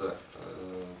каждая нота,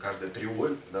 каждая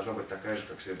триоль должна быть такая же,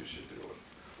 как следующая триоль.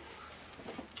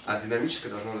 А динамическое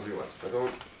должно развиваться. Поэтому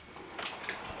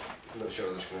еще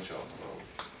разочек начала.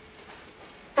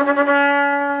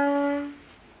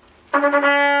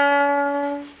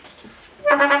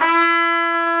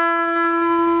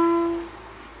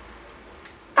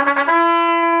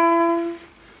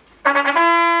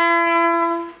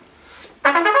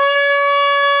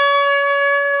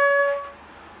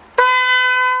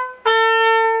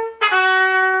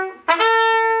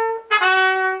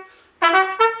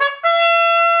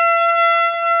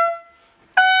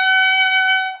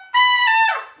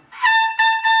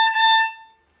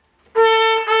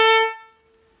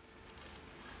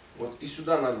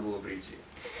 Сюда надо было прийти.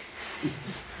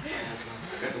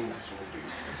 К этому всему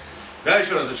привести. Да,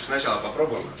 еще разочек сначала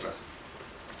попробуем как раз.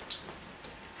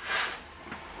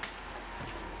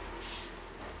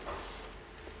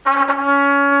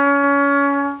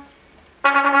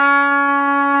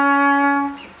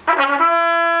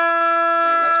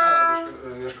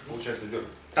 Начало немножко получается идет.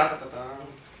 Та-та-та-та.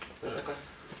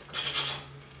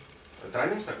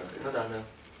 Тройным стакан? Ну да, да.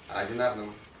 А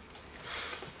одинарным?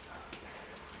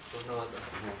 Сложновато.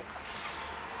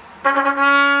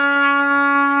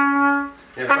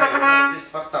 Нет, смотри, здесь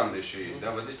сфорцандо еще есть,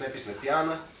 да? Вот здесь написано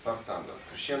пиано, сфорцандо,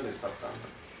 крещендо и сфорцандо.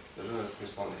 Даже надо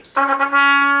исполнять.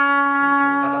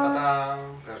 Та-та-та-та,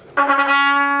 каждый.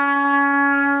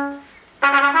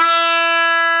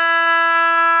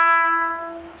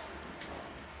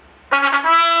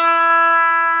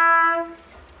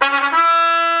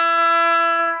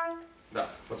 Да,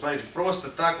 вот смотрите, просто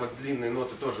так вот длинные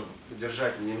ноты тоже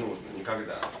держать не нужно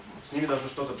никогда. С ними должно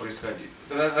что-то происходить.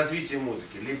 Это развитие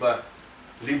музыки. Либо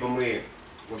мы,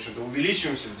 в общем-то,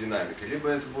 увеличиваемся в динамике, либо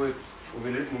это будет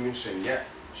уменьшение. Я,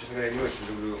 честно говоря, не очень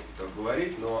люблю так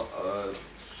говорить, но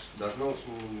с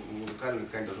музыкальной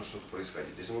тканью должно что-то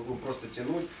происходить. Если мы будем просто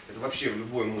тянуть, это вообще в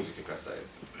любой музыке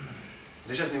касается.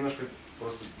 Да сейчас немножко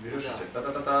просто берешь и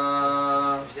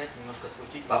та-та-та-та. Взять, немножко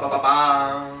открутить.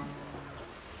 Па-па-па-па.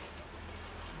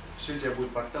 Все тебя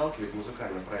будет подталкивать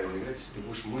музыкально правильно играть, если ты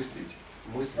будешь мыслить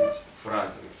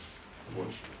фразами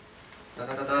больше.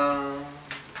 Та-та-та-та,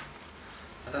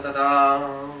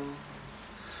 та-та-та-та,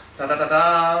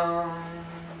 та-та-та-та.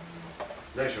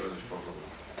 Да, еще разочек попробуем.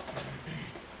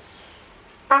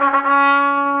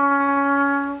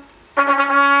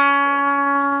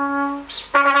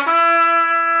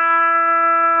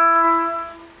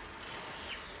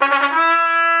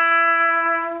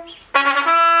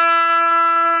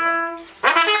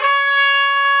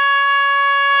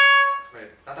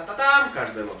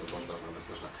 Каждая нота тоже должна быть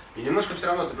слышна. И немножко все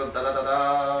равно ты прям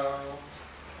та-да-да-да.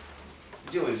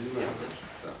 Делай длиннее.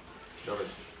 Да. Давай.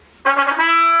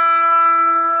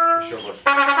 Еще больше.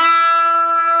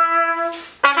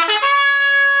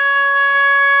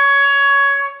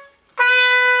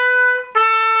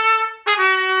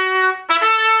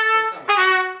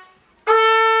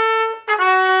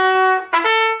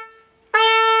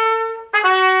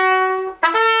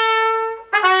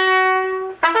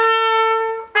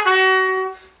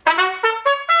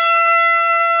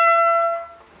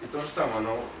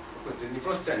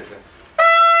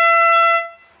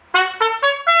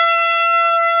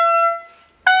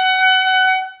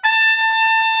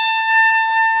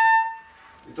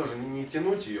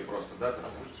 Тянуть ее просто, да?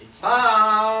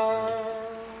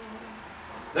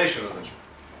 Да, еще разочек.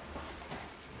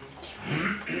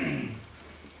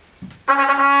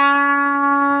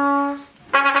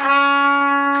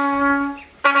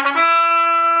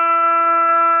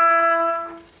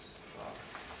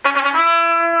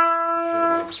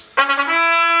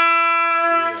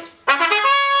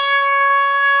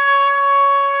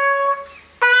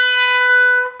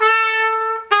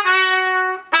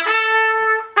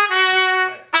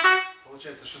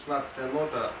 Получается, 16-я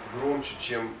нота громче,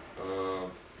 чем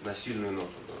на сильную ноту.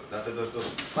 Да, ты должен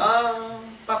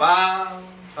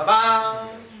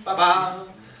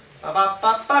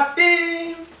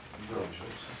па-па-па-па-па-па-па-па-па-пи. Громче.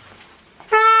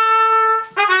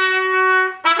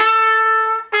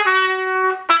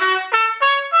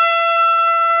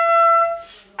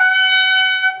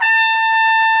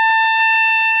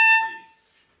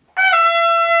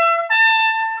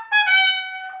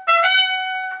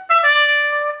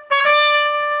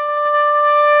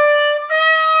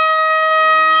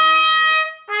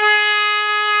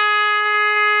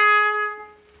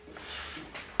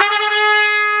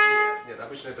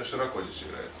 Это широко здесь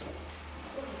играется.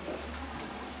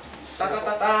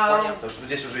 Та-та-та-та. Потому что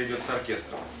здесь уже идет с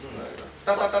оркестром.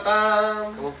 Та-та-та-та.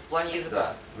 В плане языка.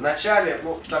 Да. Вначале,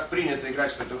 ну, так принято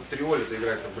играть, что это триоль, это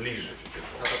играется ближе.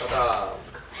 Та-та-та-та.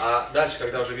 А дальше,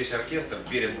 когда уже весь оркестр,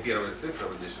 перед первой цифрой,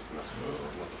 вот здесь вот у нас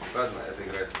вот указано, это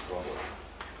играется свободно.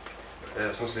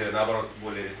 В смысле, наоборот,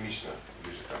 более ритмично,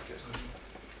 ближе к оркестру.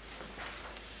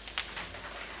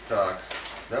 Так,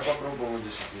 да, попробуем, вот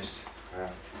здесь вот есть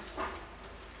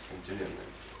интеллектная,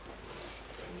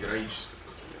 героическая.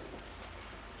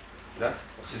 Да?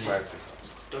 Вот седьмая цифра.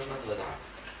 Тоже на 2, да?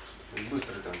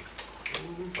 Быстрый там.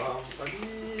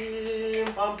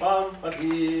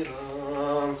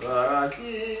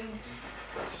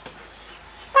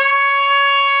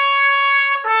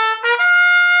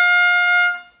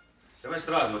 Давай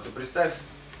сразу, вот ты представь,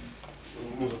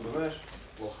 музыку знаешь?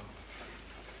 Плохо.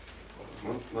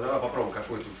 Ну давай попробуем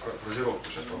какую-то фразировку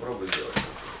сейчас попробуй сделать.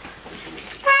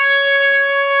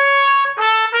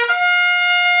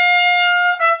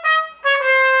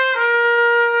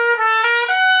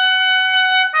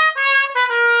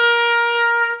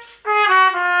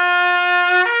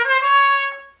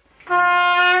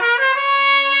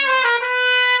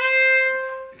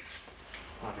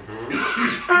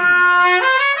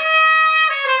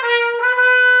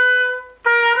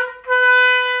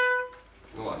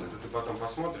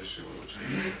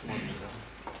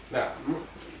 Да, ну,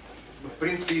 в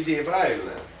принципе, идея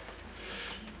правильная.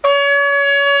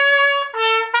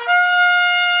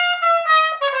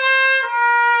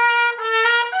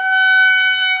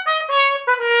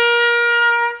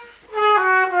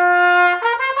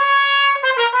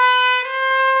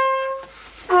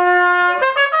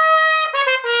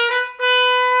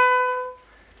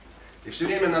 И все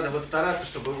время надо вот стараться,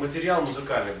 чтобы материал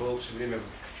музыкальный был все время,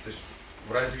 то есть,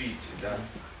 в развитии, да.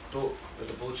 То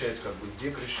это получается как бы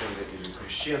декрещендо или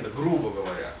крещендо, грубо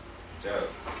говоря. Хотя,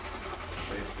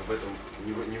 в принципе, в этом,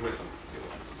 не в этом дело.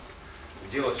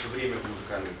 Дело все время в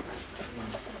музыкальном.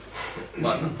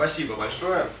 Ладно, спасибо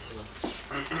большое.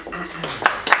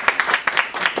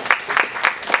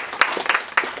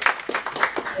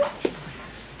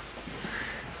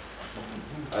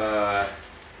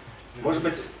 Может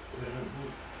быть,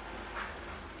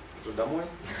 уже домой?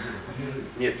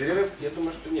 Нет, перерыв, я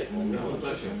думаю, что нет. Ну,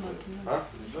 зачем? А?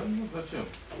 Ну, зачем?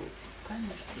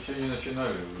 Конечно. Еще не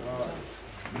начинали.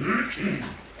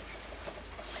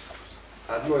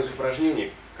 Одно из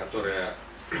упражнений, которое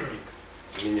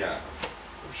меня,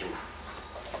 в общем,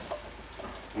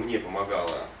 мне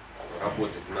помогало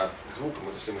работать над звуком,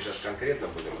 вот если мы сейчас конкретно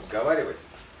будем разговаривать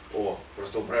о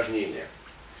просто упражнениях,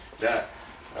 да,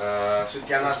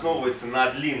 все-таки она основывается на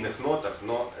длинных нотах,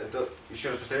 но это,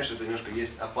 еще раз повторяю, что это немножко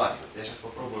есть опасность. Я сейчас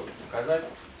попробую показать.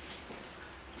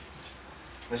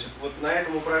 Значит, вот на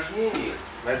этом упражнении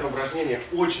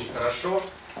очень хорошо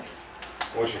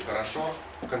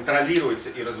контролируется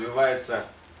и развивается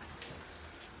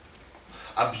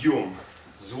объем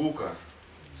звука,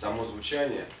 само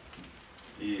звучание.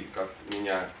 И как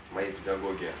меня мои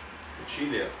педагоги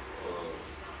учили,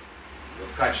 вот,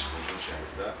 качество звучания,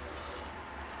 да.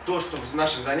 То, что в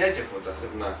наших занятиях, вот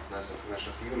особенно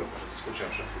наших юных, уже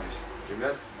заскучавших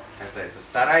ребят, касается,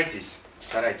 старайтесь,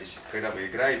 когда вы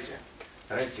играете,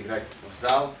 старайтесь играть в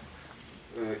зал,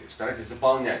 старайтесь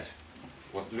заполнять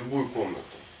вот любую комнату.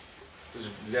 То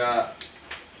есть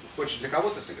хочешь для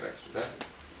кого-то сыграть, да?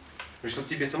 И чтобы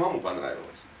тебе самому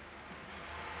понравилось.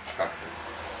 Как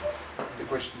ты? Ты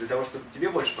хочешь для того, чтобы тебе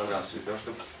больше понравилось, или для того,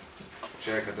 чтобы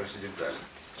человек, который сидит в зале?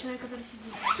 Человек, который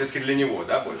сидит. Все-таки для него,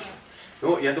 да, больше?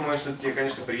 Ну, я думаю, что тебе,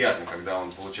 конечно, приятно, когда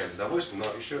он получает удовольствие,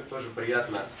 но еще тоже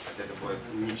приятно, хотя это бывает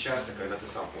не часто, когда ты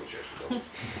сам получаешь удовольствие.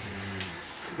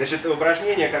 Значит,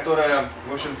 упражнение, которое,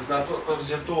 в общем-то,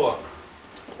 взято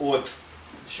от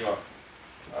еще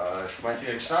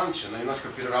Тимофея Александровича, но немножко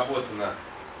переработано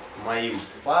моим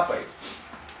папой,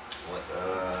 вот,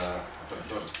 который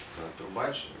тоже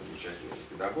трубач, замечательный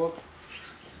педагог.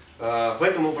 В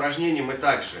этом упражнении мы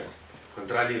также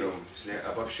контролируем, если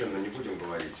обобщенно не будем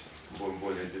говорить, будем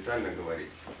более детально говорить.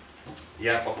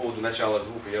 Я по поводу начала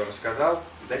звука я уже сказал.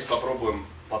 Давайте попробуем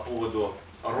по поводу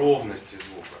ровности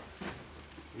звука.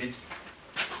 Ведь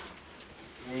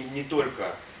не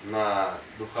только на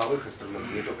духовых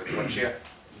инструментах, не только, это вообще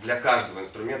для каждого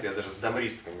инструмента, я даже с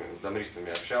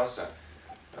домристами общался,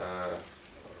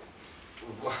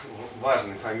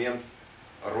 важный момент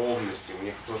ровности, у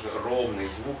них тоже ровный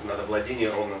звук, надо владение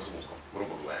ровным звуком,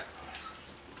 грубо говоря.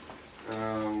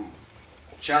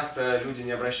 Часто люди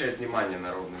не обращают внимания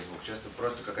на ровный звук, часто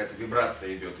просто какая-то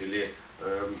вибрация идет или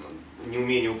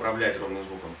неумение управлять ровным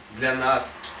звуком. Для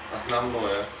нас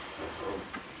основное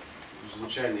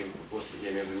звучание, я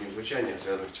имею в виду не звучание,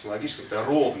 связано с технологической, это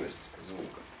ровность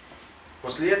звука.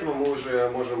 После этого мы уже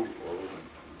можем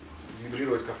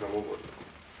вибрировать как нам угодно.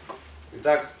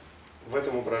 Итак, в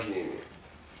этом упражнении,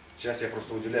 сейчас я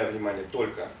просто уделяю внимание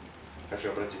только, хочу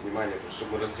обратить внимание,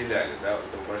 чтобы мы разделяли, да, в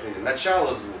этом упражнении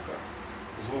начало звука,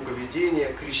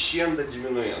 звуковедение, крещендо,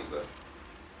 диминуэндо.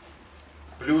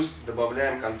 Плюс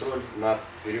добавляем контроль над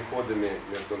переходами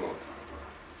между нот.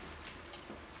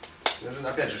 Даже,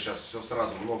 опять же, сейчас все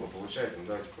сразу много получается, но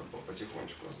давайте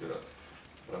потихонечку разбираться,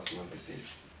 раз у нас здесь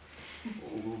есть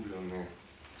углубленные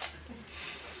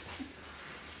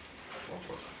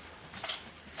вопросы.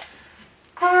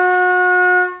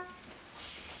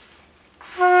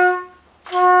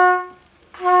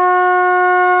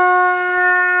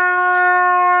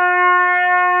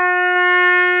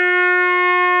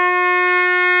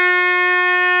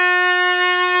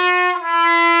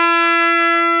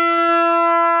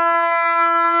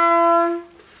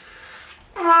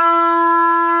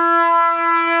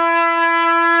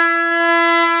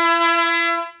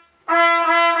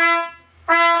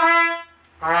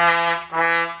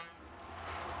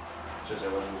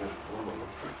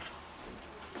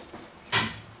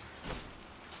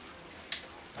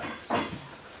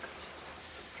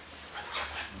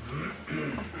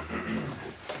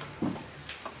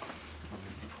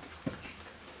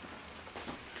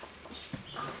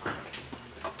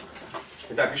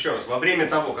 Итак, еще раз, во время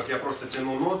того, как я просто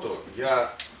тяну ноту,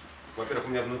 во-первых, у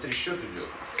меня внутри счет идет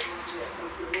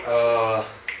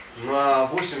на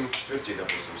 8 четвертей,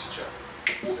 допустим, сейчас.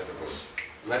 Это будет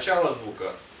начало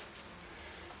звука,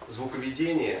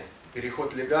 звуковедение,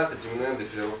 переход легато, диминуэндо,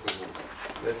 филировка звука.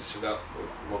 Это всегда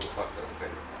много факторов,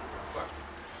 конечно.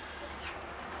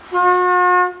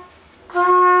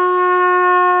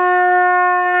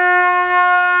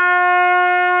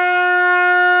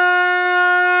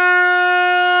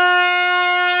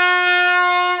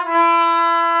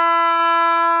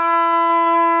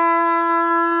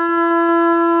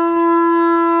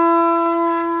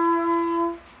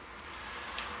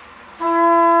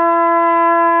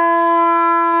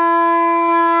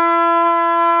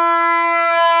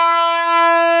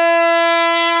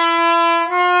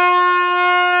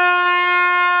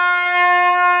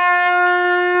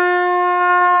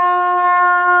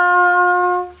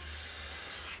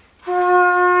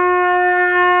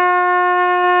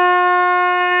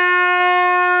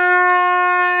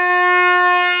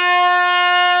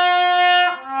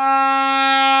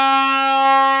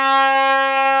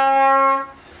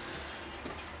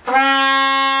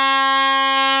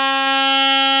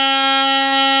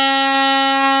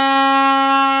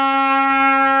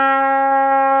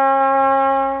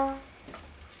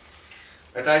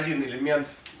 Это один элемент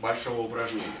большого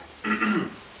упражнения.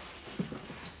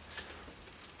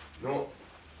 Ну,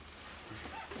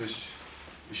 то есть,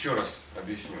 еще раз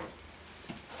объясню.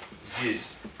 Здесь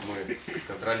мы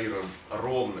контролируем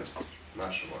ровность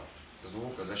нашего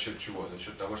звука за счет чего? За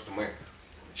счет того, что мы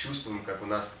чувствуем, как у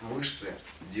нас мышцы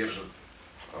держат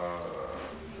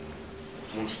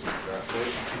мундштук, да? Мы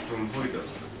чувствуем выдох.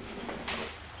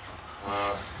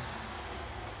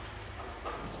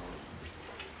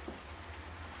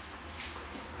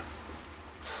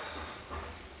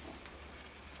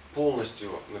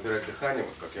 Полностью набирать дыхание,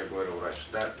 вот как я говорил раньше,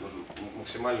 да, нужно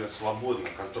максимально свободно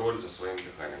контроль за своим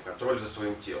дыханием, контроль за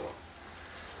своим телом,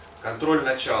 контроль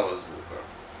начала звука,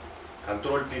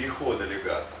 контроль перехода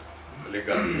легато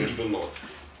между нот.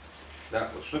 Да,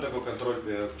 вот что такое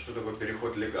контроль, что такое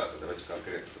переход легато, давайте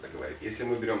конкретно это говорить. Если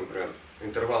мы берем, например,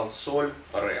 интервал соль,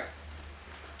 ре.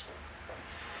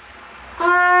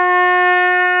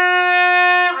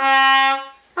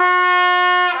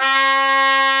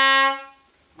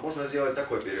 Можно сделать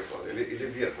такой переход, или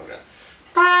вверх, например.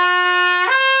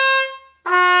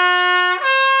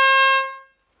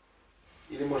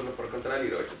 Или можно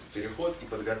проконтролировать этот переход и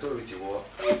подготовить его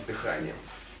дыханием.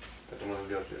 Это можно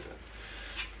сделать лишь.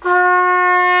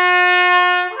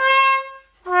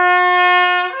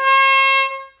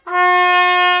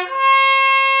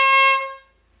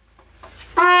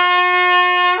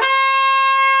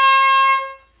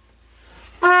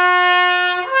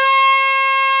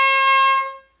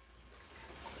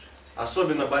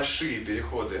 Особенно большие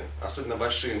переходы, особенно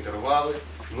большие интервалы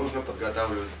нужно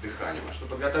подготавливать дыханием. А что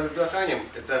подготавливать дыханием,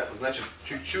 это значит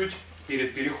чуть-чуть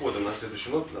перед переходом на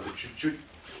следующую ноту надо чуть-чуть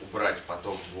убрать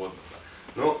поток воздуха.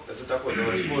 Но это такой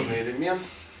довольно сложный элемент.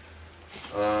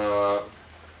 На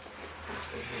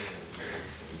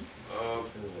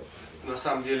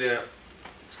самом деле,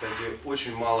 кстати,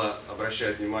 очень мало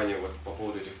обращают внимание вот по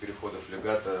поводу этих переходов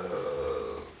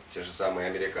легато те же самые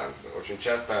американцы. Очень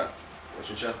часто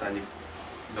они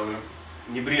довольно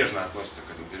небрежно относятся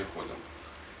к этим переходам.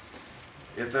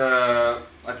 Это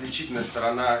отличительная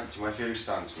сторона Тимофея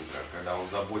Александровича, например, когда он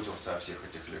заботился о всех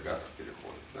этих легатах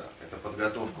переходах. Да. Это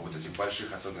подготовка вот этих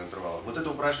больших особенно интервалов. Вот это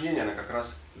упражнение, оно как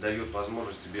раз дает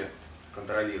возможность тебе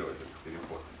контролировать этот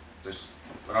переход. То есть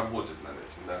работать над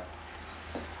этим, да.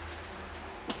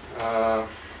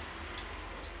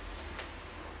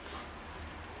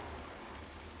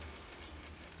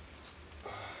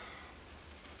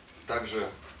 Также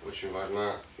очень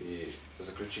важна и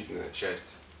заключительная часть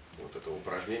вот этого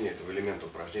упражнения, этого элемента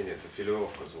упражнения, это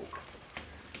филировка звука.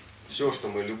 Все, что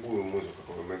мы, любую музыку,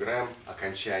 какую мы играем,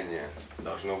 окончание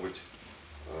должно быть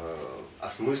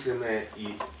осмысленное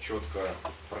и четко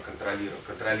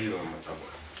контролируемое тобой.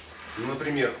 Ну,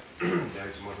 например,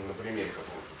 давайте можно на примере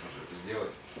каком-то тоже это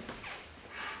сделать.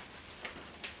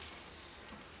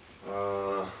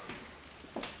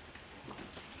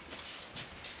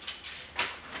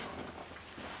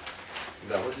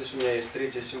 Да, вот здесь у меня есть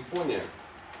третья симфония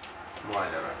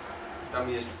Малера.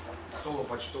 Там есть соло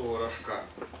почтового рожка.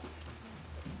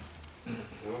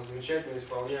 Он замечательно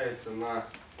исполняется на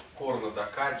корно да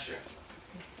качче.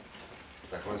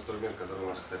 Такой инструмент, который у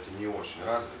нас, кстати, не очень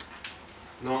развит.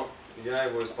 Но я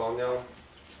его исполнял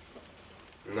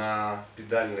на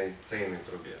педальной цейной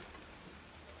трубе.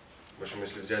 В общем,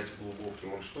 если взять глубокий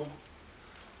мундштук,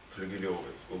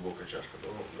 флюгелевый, глубокая чашка,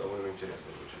 то довольно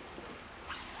интересно звучит.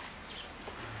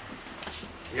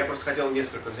 Я просто хотел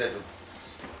несколько взять вот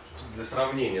для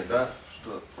сравнения, да,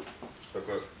 что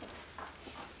такое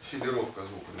филировка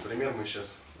звука. Например, мы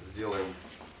сейчас сделаем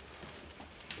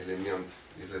элемент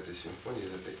из этой симфонии,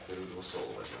 из этого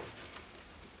соло возьмем.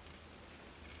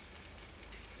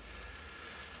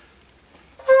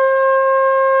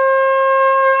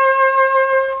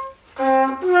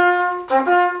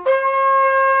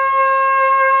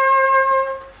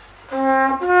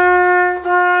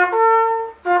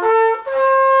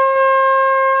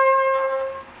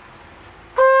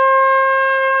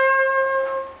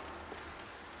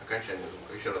 Окончание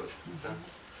звука, еще раз. Да.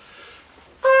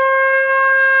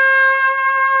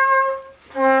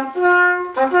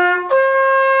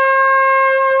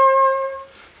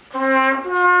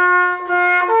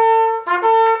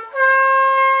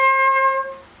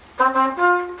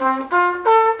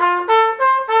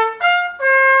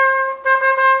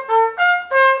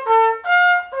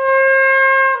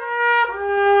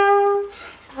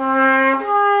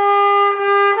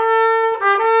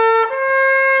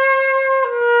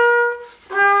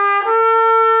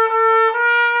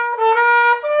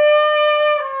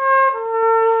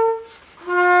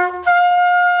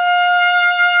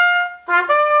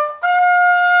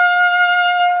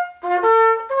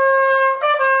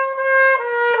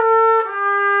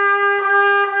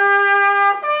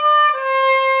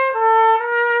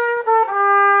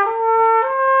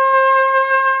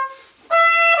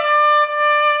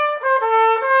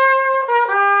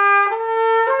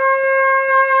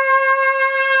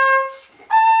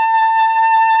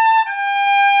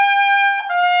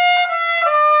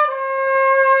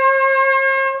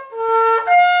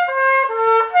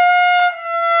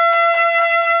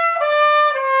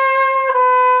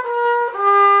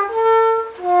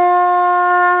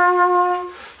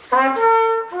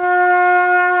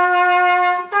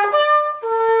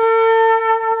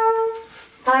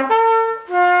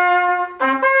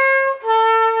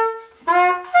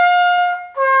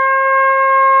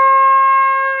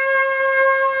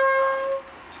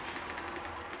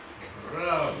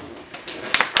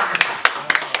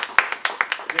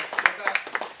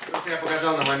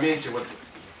 Вот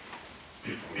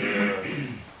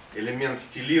элемент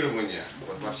филирования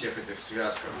вот во всех этих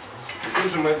связках. И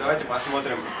тут же мы давайте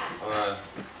посмотрим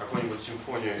какую-нибудь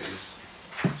симфонию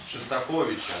из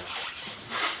Шостаковича.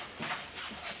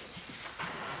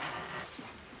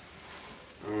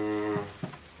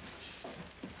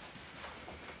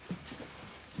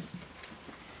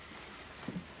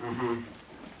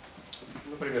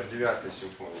 Например, 9-я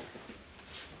симфония.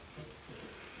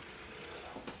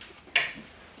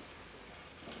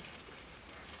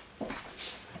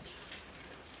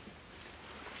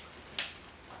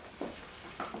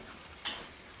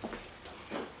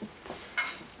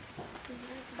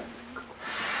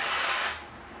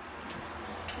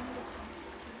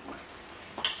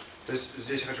 То есть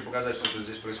здесь я хочу показать, что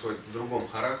здесь происходит в другом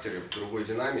характере, в другой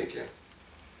динамике.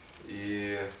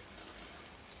 И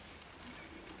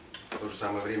в то же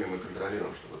самое время мы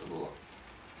контролируем, чтобы это было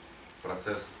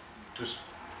процесс. То есть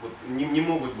вот, не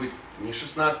могут быть ни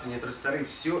 16, ни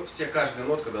 32, каждая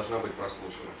нотка должна быть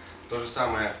прослушана. То же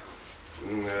самое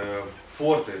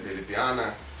форте это или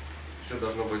пиано, все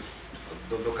должно быть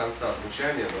до конца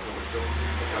звучания, должно быть все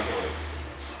под контролем.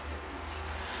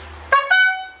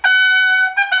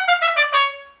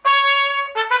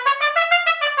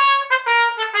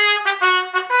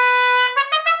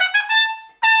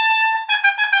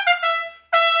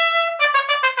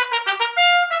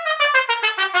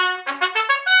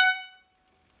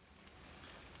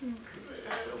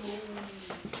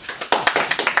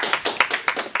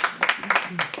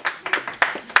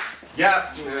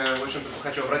 Я, в общем-то,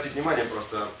 хочу обратить внимание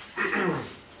просто...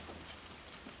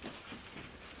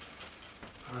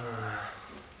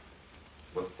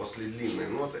 Вот после длинной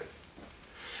ноты.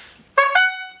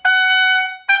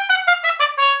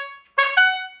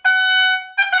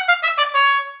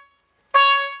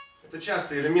 Это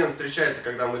частый элемент встречается,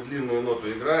 когда мы длинную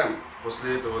ноту играем,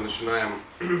 после этого начинаем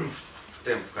в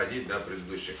темп входить, да,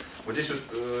 предыдущий. Вот здесь вот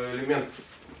элемент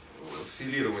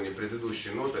филирования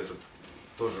предыдущей ноты, это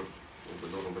тоже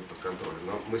должен быть под контролем.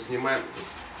 Но мы снимаем,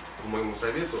 по моему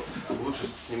совету, лучше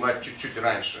снимать чуть-чуть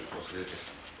раньше, после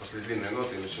длинной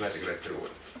ноты, и начинать играть кривой.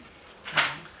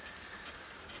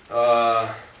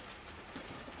 Так.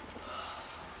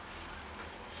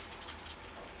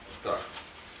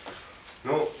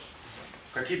 Ну,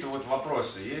 какие-то вот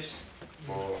вопросы есть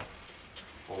по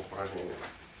упражнению?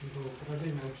 По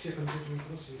упражнению вообще конкретные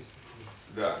вопросы есть такие.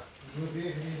 Да. Мы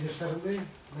приехали из Штормы,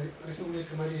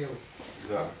 Республика Мариэл.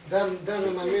 Да. В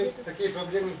данный момент такие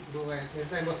проблемы бывают. Не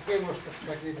знаю, в Москве, может,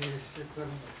 какие-то есть. Это...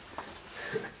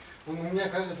 У меня,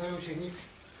 кажется, второй ученик,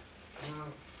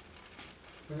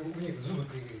 у них зубы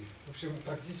кривые. В общем,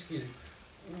 практически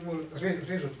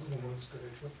режут, можно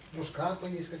сказать. Вот, может, капа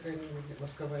есть какая-нибудь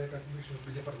восковая, как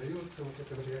где продается вот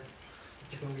это вариант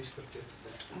технологического теста. Да.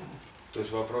 То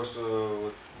есть вопрос...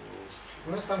 Вот...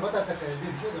 У нас там вода такая,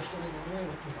 без йода, что ли, не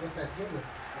хватает йода.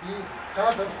 И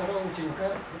каждого второго ученика,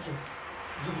 в общем,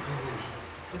 зубы кривые.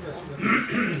 Туда-сюда.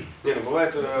 Не, ну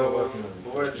бывает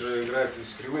же играют и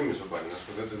с кривыми зубами,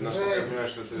 насколько я понимаю,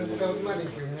 что это... Ну, пока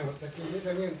маленькие у меня вот такие есть,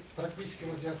 они практически,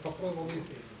 вот я попробовал их,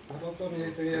 а потом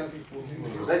я...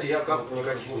 Знаете, я капу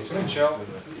никаких не встречал.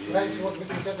 Раньше, вот в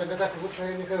 80-х годах, вот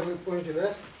наверняка вы помните,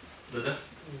 да? Да-да.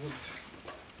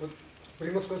 Вот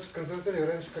при Московской консерватории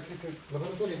раньше какие-то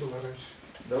лаборатории было раньше.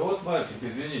 Да вот мальчик,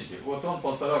 извините, вот он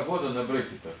 1,5 года на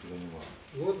бреке так занимался.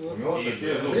 Вот. У него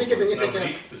такие зубы. Брейки-то не хотят.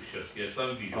 Сейчас, я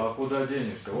сам видел. А куда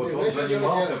денешься? Вот Не, он знаешь, что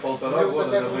занимался делать? 1,5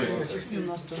 года на Вот бреке. у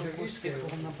нас тоже на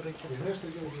бреке. Не знаю, что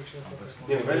делать сейчас.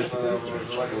 Не, ну конечно,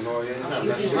 желательно, но я не знаю,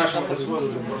 в нашем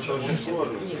производстве просто очень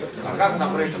сложно. А как на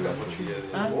брейке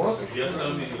там? Вот. Я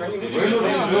сам видел. Вы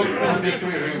нужно без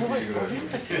прижимки играть.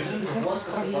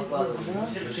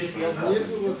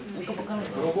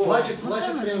 Плачет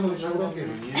прямо на уроке.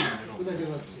 Куда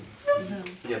деваться?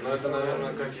 Нет, ну это,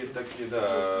 наверное, какие-то такие,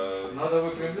 да... Надо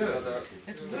выпрямлять.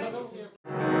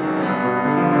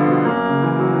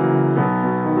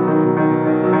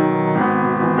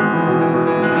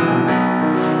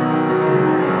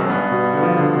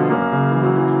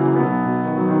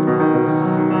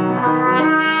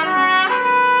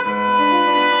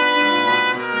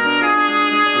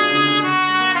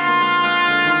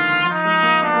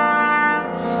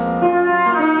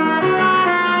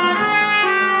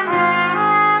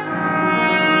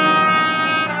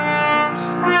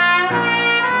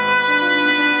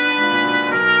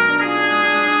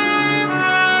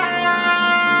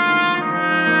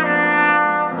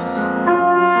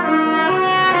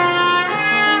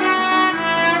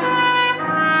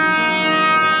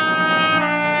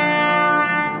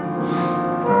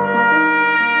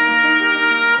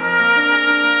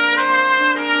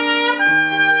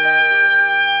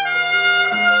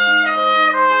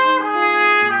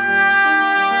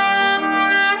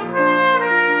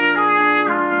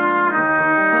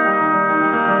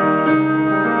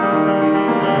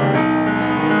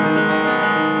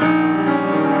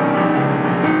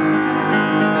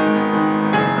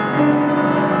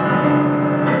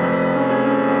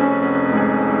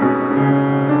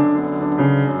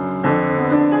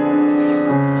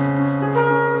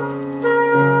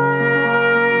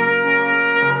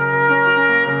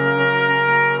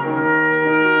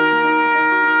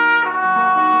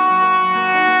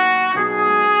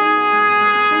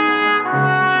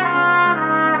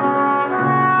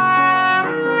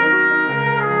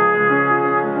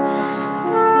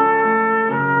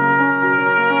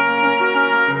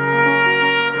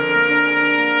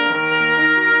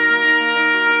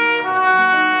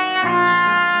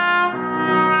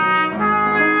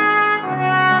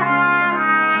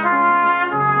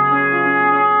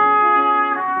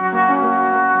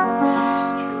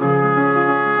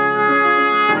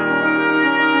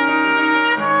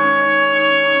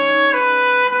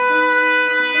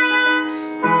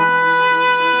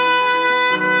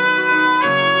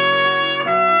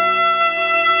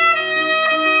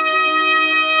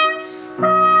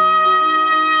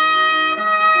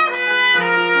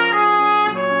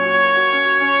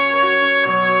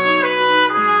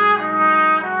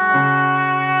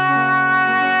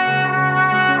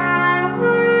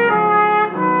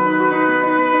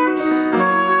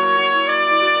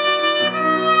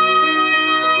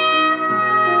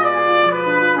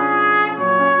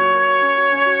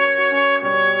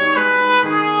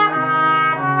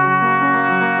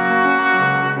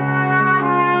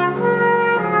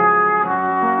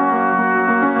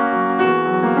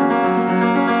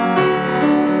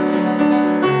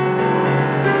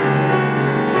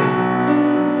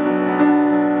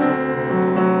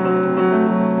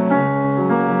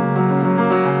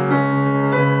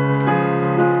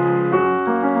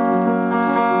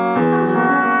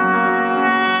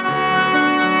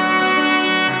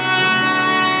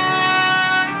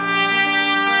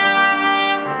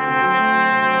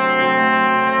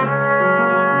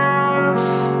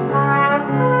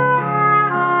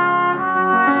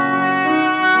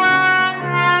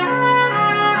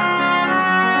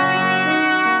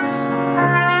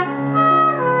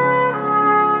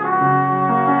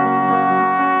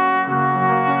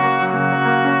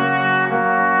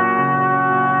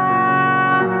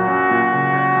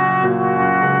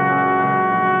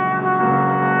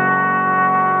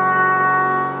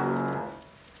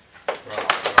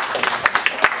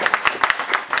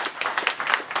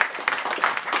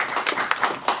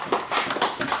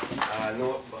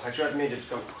 Но хочу отметить,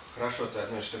 как хорошо ты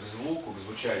относишься к звуку, к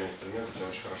звучанию инструмента, у тебя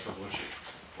очень хорошо звучит.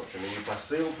 В общем, и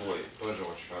посыл твой тоже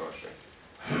очень хороший.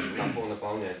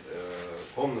 Наполняет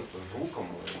комнату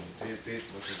звуком, и ты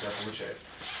лучше тебя получает.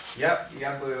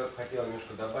 Я бы хотел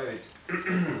немножко добавить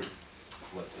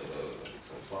вот,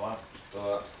 слова,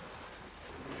 что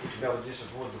у тебя вот здесь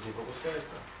вот воздух не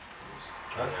пропускается.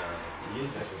 А?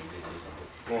 Есть, да? Здесь есть.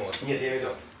 Ну, вот. Нет, я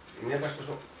видел. Мне кажется,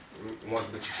 что Может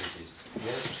быть, чуть-чуть есть.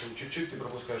 мне кажется, что чуть-чуть ты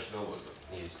пропускаешь сюда воздух.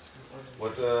 Есть.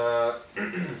 Вот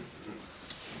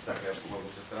так я могу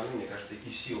со стороны, мне кажется, и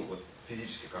сил, вот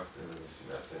физически как ты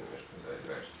себя оцениваешь, когда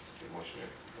играешь такие мощные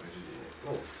произведения.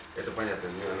 Ну, это понятно,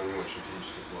 мне оно не очень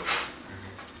физически сложно.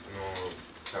 Но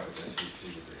как у тебя с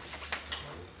физикой?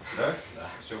 Да? Да.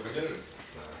 Все поддерживает?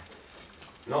 Да.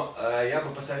 Но я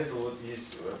бы посоветовал, вот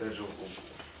есть, опять же,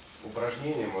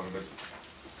 упражнение, может быть,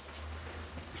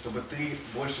 чтобы ты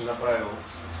больше направил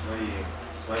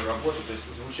свою работу, то есть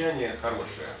звучание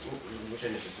хорошее. Ну,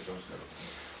 звучание сейчас я тоже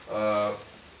скажу.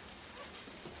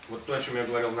 Вот то, о чем я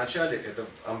говорил в начале, это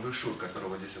амбушюр, который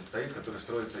вот здесь вот стоит, который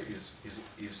строится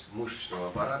из мышечного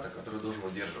аппарата, который должен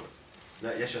удерживать.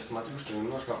 Да, я сейчас смотрю, что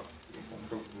немножко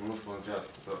он у тебя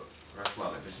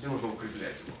расслаблен. То есть тебе нужно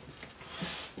укреплять его.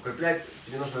 Укреплять,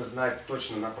 тебе нужно знать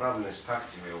точно направленность, как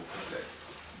тебе его укреплять.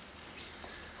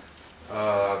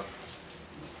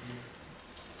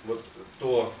 Вот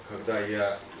то, когда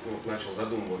я начал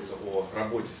задумываться о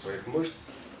работе своих мышц,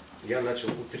 я начал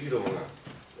утрированно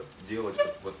делать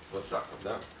вот так вот,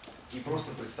 да, и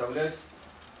просто представлять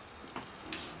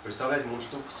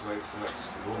мундштук своих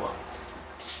губам.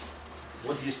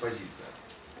 Вот есть позиция,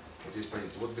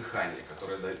 вот дыхание,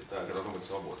 которое должно быть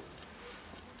свободно.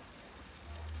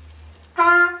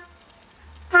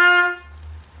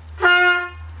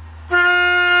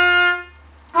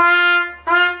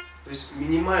 То есть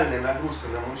минимальная нагрузка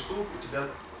на мундштук у тебя,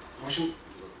 в общем,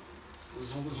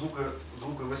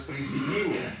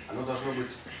 звуковоспроизведение, оно должно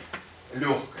быть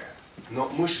легкое, но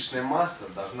мышечная масса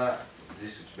должна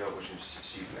здесь у тебя очень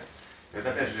сильная. И вот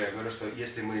опять же я говорю, что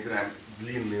если мы играем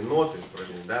длинные ноты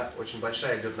упражнения, да, очень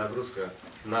большая идет нагрузка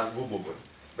на губы.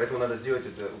 Поэтому надо сделать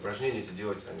это упражнение,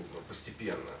 делать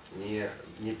постепенно, не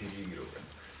переигрывая.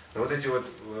 Но вот эти вот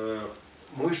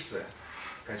мышцы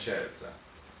качаются.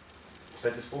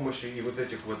 Кстати, с помощью и вот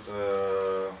этих вот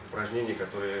упражнений,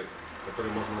 которые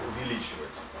можно увеличивать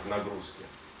в нагрузке.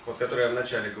 Вот, которые я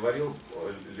вначале говорил,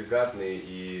 легатные,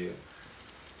 и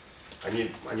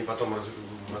они потом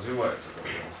развиваются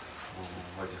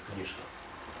в этих книжках.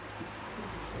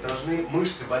 Должны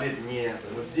мышцы болеть не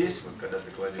вот здесь, вот, когда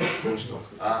ты кладешь мундштук,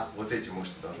 а вот эти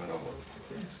мышцы должны работать.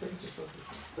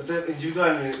 Это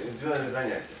индивидуальные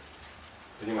занятия.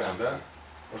 Понимаешь, да?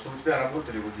 Вот чтобы у тебя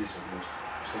работали вот здесь вот мышцы,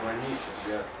 чтобы они у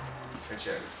тебя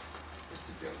качались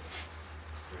постепенно.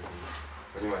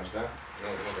 Понимаешь, да? Ну,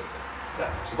 вот это.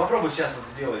 Да. Ну, попробуй сейчас вот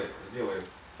сделай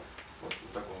вот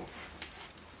такого.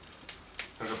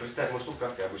 Хорошо, представь мундштук,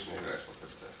 как ты обычно играешь. Вот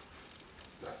представь.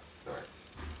 Да, давай.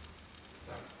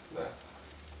 Да.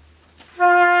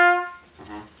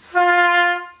 Угу.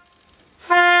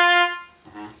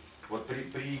 Угу. Вот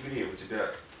при игре у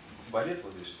тебя болит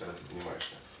вот здесь, когда ты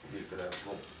занимаешься? Или когда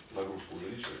нагрузку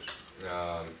увеличиваешь?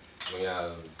 Ну,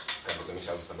 я как бы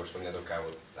замечал за собой, что у меня только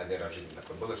вот один раз в жизни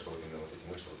такое было, что вот именно вот эти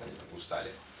мышцы, вот они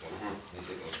устали. Вот,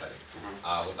 действительно устали.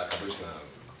 А вот так обычно,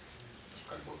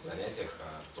 как бы в занятиях,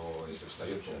 то если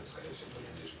устают, то, скорее всего,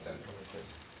 ближе к центру.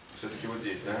 Все-таки вот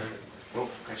здесь, да? Ну,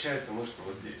 качаются мышцы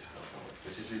вот здесь. То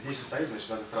есть, если здесь устают, значит,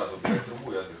 надо сразу убирать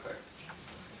трубу и отдыхать.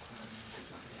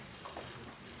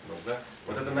 Да?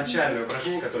 Вот это начальное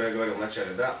упражнение, которое я говорил в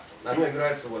начале, да, оно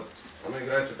играется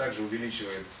также,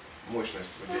 увеличивает мощность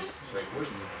вот здесь своих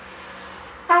мышц.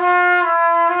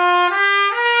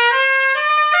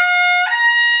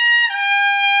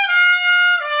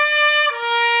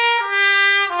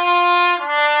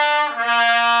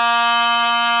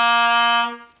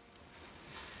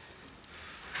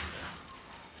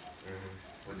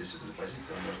 Вот здесь вот эта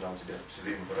позиция, она должна у тебя все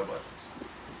время вырабатываться.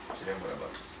 Все время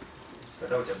вырабатываться.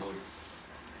 Тогда у тебя будет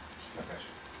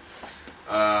накачиваться.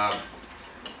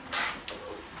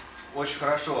 Очень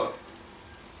хорошо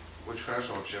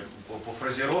вообще по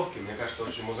фразировке, мне кажется,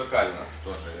 очень музыкально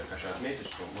тоже я хочу отметить,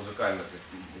 что музыкально ты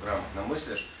грамотно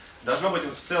мыслишь. Должно быть,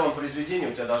 вот в целом произведении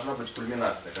у тебя должна быть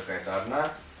кульминация какая-то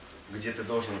одна, где ты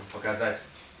должен показать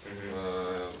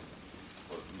то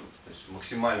есть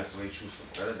максимально свои чувства.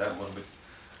 Да, может быть,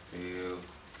 ты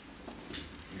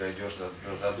дойдешь до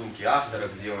задумки автора,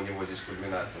 где у него здесь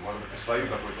кульминация. Может быть, ты свою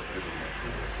какую-то придумаешь.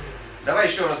 Давай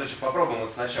еще разочек попробуем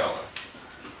вот сначала.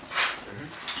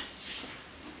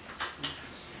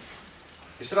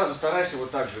 И сразу старайся вот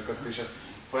так же, как ты сейчас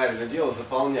правильно делал,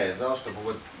 заполняй зал, чтобы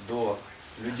вот до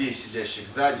людей, сидящих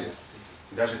сзади,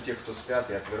 даже тех, кто спят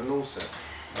и отвернулся,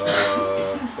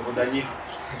 чтобы до них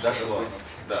дошло.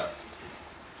 Да.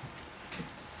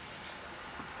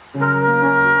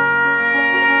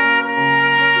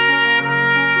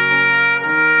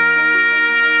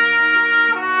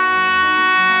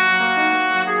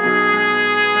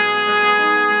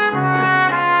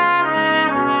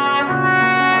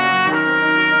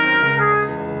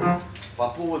 По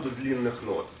поводу длинных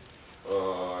нот.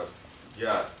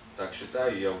 Я так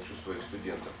считаю, я учу своих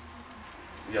студентов.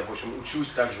 Я, в общем, учусь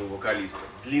также у вокалистов.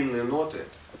 Длинные ноты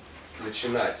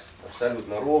начинать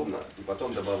абсолютно ровно, и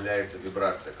потом добавляется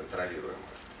вибрация контролируемая.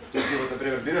 То есть ты, вот,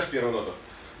 например, берешь первую ноту,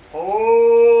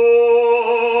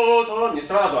 не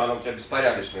сразу она у тебя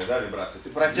беспорядочная, да, вибрация. Ты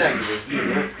протягиваешь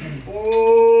длинную.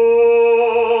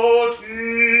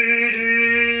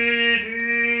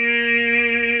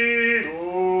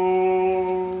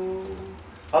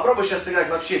 Попробуй сейчас сыграть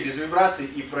вообще без вибраций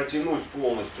и протянуть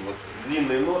полностью вот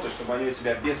длинные ноты, чтобы они у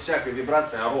тебя без всякой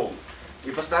вибрации, а ровно.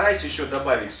 И постарайся еще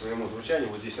добавить к своему звучанию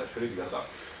вот здесь открыть глаза.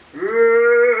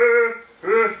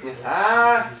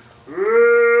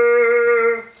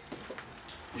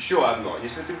 Еще одно,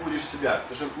 если ты будешь себя,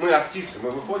 потому что мы артисты, мы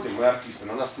выходим, мы артисты,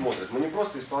 на нас смотрят, мы не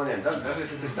просто исполняем, да? Даже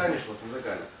если ты станешь вот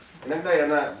музыкально. Иногда я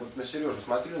на Сережу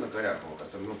смотрю, на Корякова,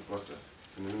 который просто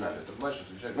феноменально, этот мальчик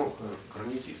отвечает,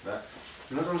 корнетист, да?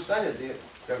 И вот он станет, и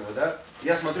как бы, да,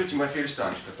 я смотрю Тимофей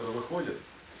Александрович, который выходит,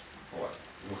 вот,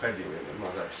 выходил на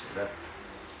записи, да.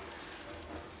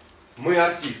 Мы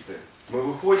артисты, мы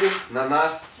выходим, на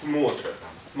нас смотрят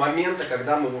с момента,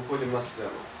 когда мы выходим на сцену.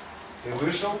 Ты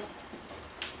вышел?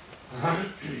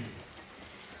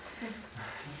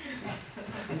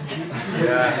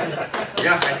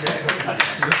 Я хозяин.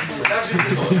 Так же и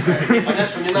ты тоже. Понятно,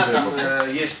 что не надо,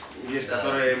 там есть,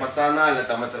 которые эмоционально,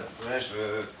 там это, понимаешь,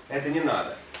 это не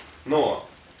надо. Но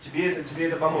тебе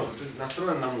это поможет. Ты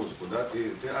настроен на музыку, да?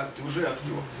 Ты уже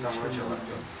актер, с самого начала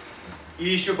актер. И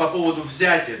еще по поводу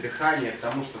взятия дыхания к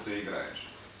тому, что ты играешь.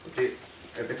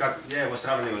 Это как, я его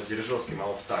сравниваю с дирижерским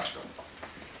ауфтактом.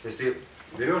 То есть ты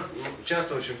берешь,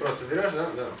 часто очень просто берешь, да?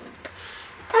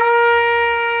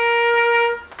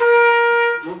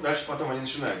 Дальше потом они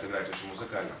начинают играть очень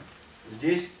музыкально.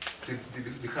 Здесь ты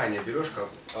дыхание берешь как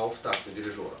ауфтакт у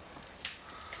дирижера.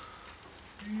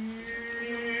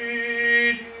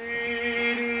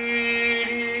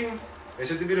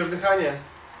 Если ты берешь дыхание,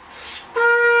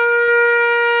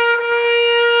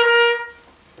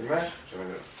 понимаешь, что я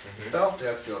говорю? Встал, ты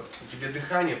актер. Тебе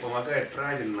дыхание помогает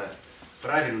правильно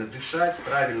дышать,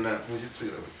 правильно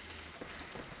музицировать.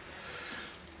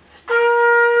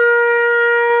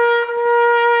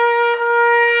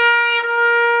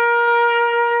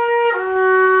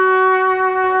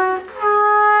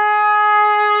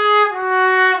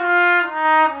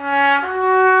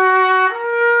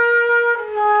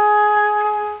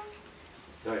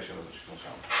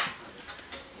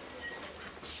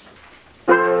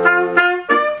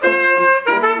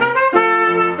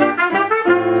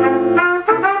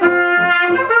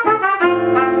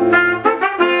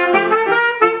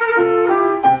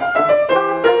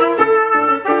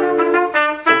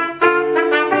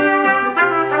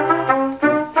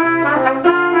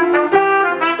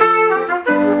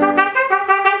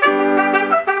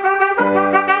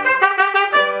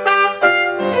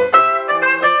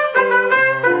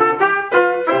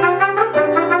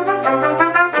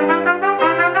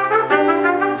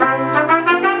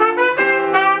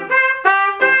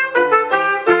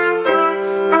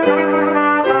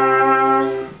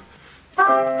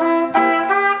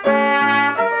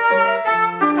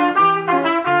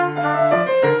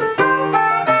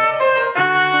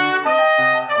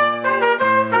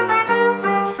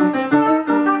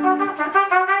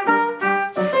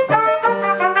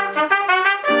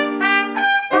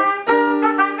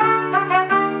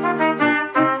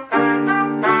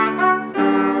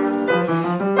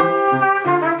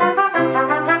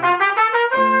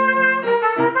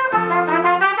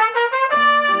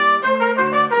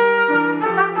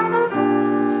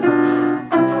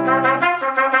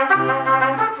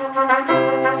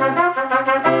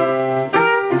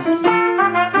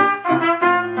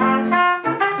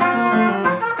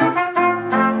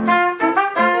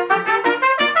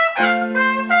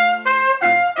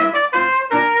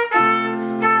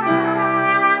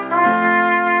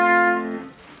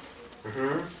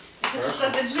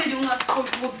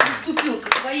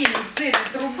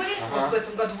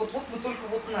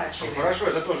 Хорошо,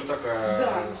 это тоже такая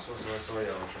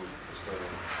своя, в общем, история.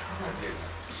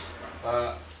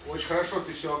 очень хорошо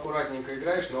ты все аккуратненько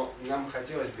играешь, но нам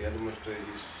хотелось бы, я думаю, что и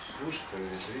слушателям,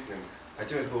 и зрителям,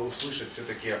 хотелось бы услышать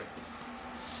все-таки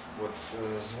вот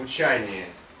звучание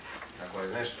такое,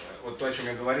 знаешь, вот то, о чем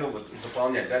я говорил, вот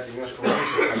заполнять, да, ты немножко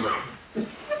выше, как бы,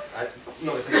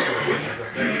 ну, это еще можно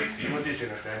сказать, вот здесь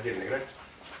немножко отдельно играть.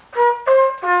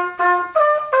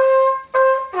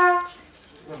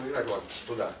 Можно играть вот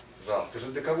туда, в зал. Ты же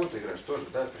для кого-то играешь тоже,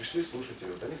 да, пришли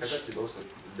слушатели, вот они хотят тебя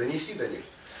услышать. Донеси до них.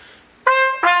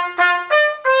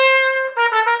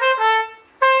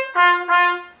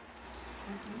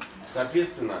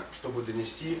 Соответственно, чтобы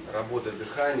донести, работа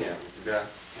дыхания у тебя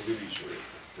увеличивается.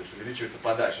 То есть увеличивается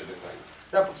подача дыхания.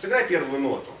 Да, сыграй первую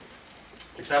ноту.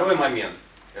 И второй момент,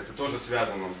 это тоже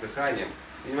связано с дыханием.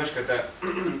 И немножко это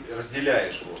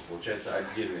разделяешь его, получается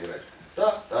отдельно играть.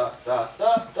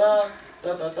 Та-та-та-та-та,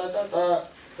 та-та-та-та-та,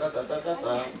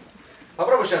 та-та-та-та-та.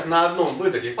 Попробуй сейчас на одном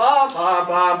выдохе.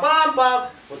 Пам-пам-пам-пам-пам.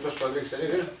 Вот то, что Андрей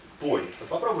говорит, пой.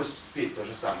 Попробуй спеть то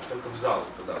же самое, только в зал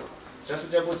туда вот. Сейчас у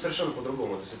тебя будет совершенно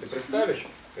по-другому. То есть, если ты представишь,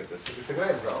 это, если ты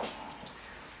сыграешь в зал.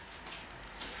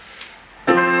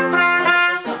 То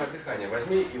же самое дыхание.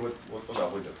 Возьми и вот туда,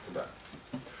 выдох, туда.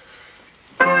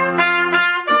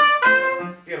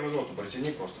 Первую ноту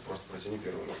протяни, просто протяни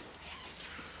первую ноту.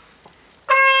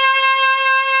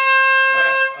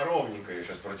 Давай ровненько ее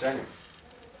сейчас протянем.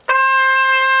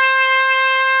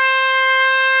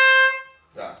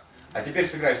 Да. А теперь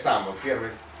сыграй сам, вот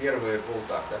первые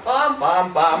полтакта.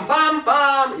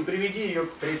 Пам-пам-пам-пам-пам. И приведи ее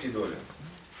к третьей доле.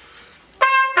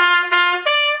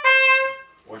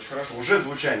 Очень хорошо. Уже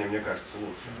звучание, мне кажется,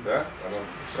 лучше, да? Оно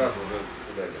сразу уже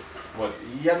туда идет. Вот.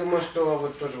 И я думаю, что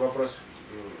вот тоже вопрос,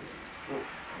 ну,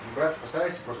 вибрации,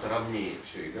 постарайся просто ровнее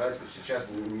все играть. Сейчас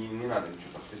не надо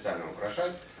ничего там специально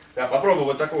украшать. Да, попробуй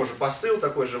вот такой же посыл,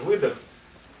 такой же выдох,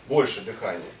 больше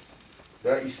дыхания.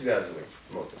 Да, и связывай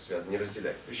ноты, не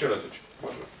разделяй. Еще разочек.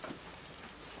 Можно?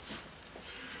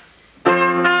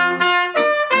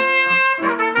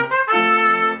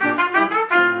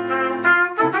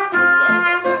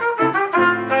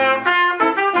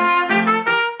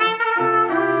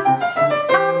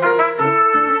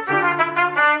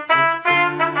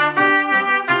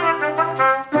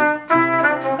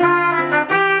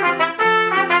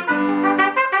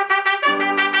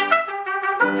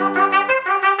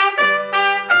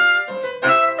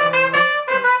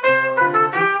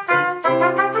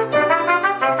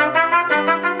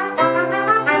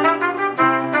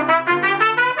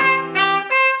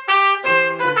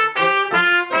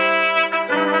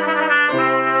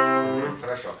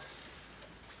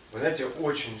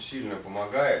 Очень сильно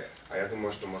помогает, а я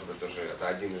думаю, что, может быть, тоже это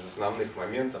один из основных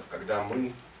моментов, когда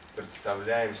мы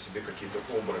представляем себе какие-то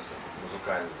образы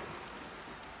музыкальные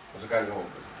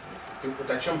образы. Ты вот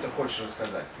о чем ты хочешь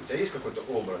рассказать? У тебя есть какой-то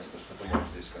образ, что ты можешь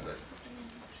здесь сказать?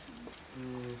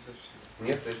 Не совсем.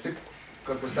 Нет? То есть ты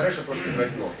как бы стараешься просто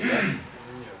играть ноты, да?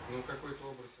 Нет, ну какой-то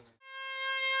образ.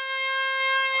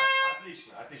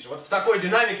 Отлично, отлично. Вот в такой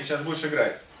динамике сейчас будешь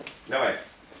играть. Давай.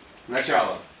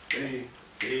 Начало. 3,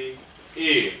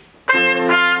 и...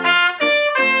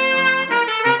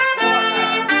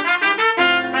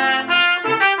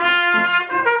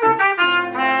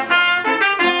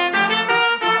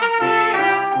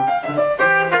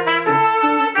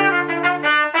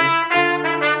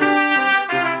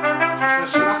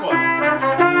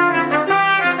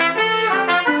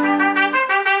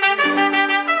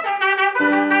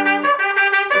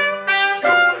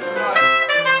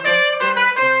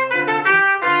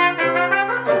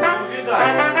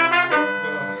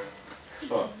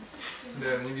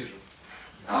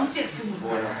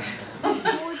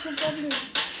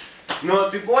 Ну,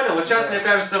 ты понял? Вот сейчас, мне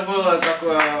кажется, было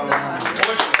такое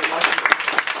очень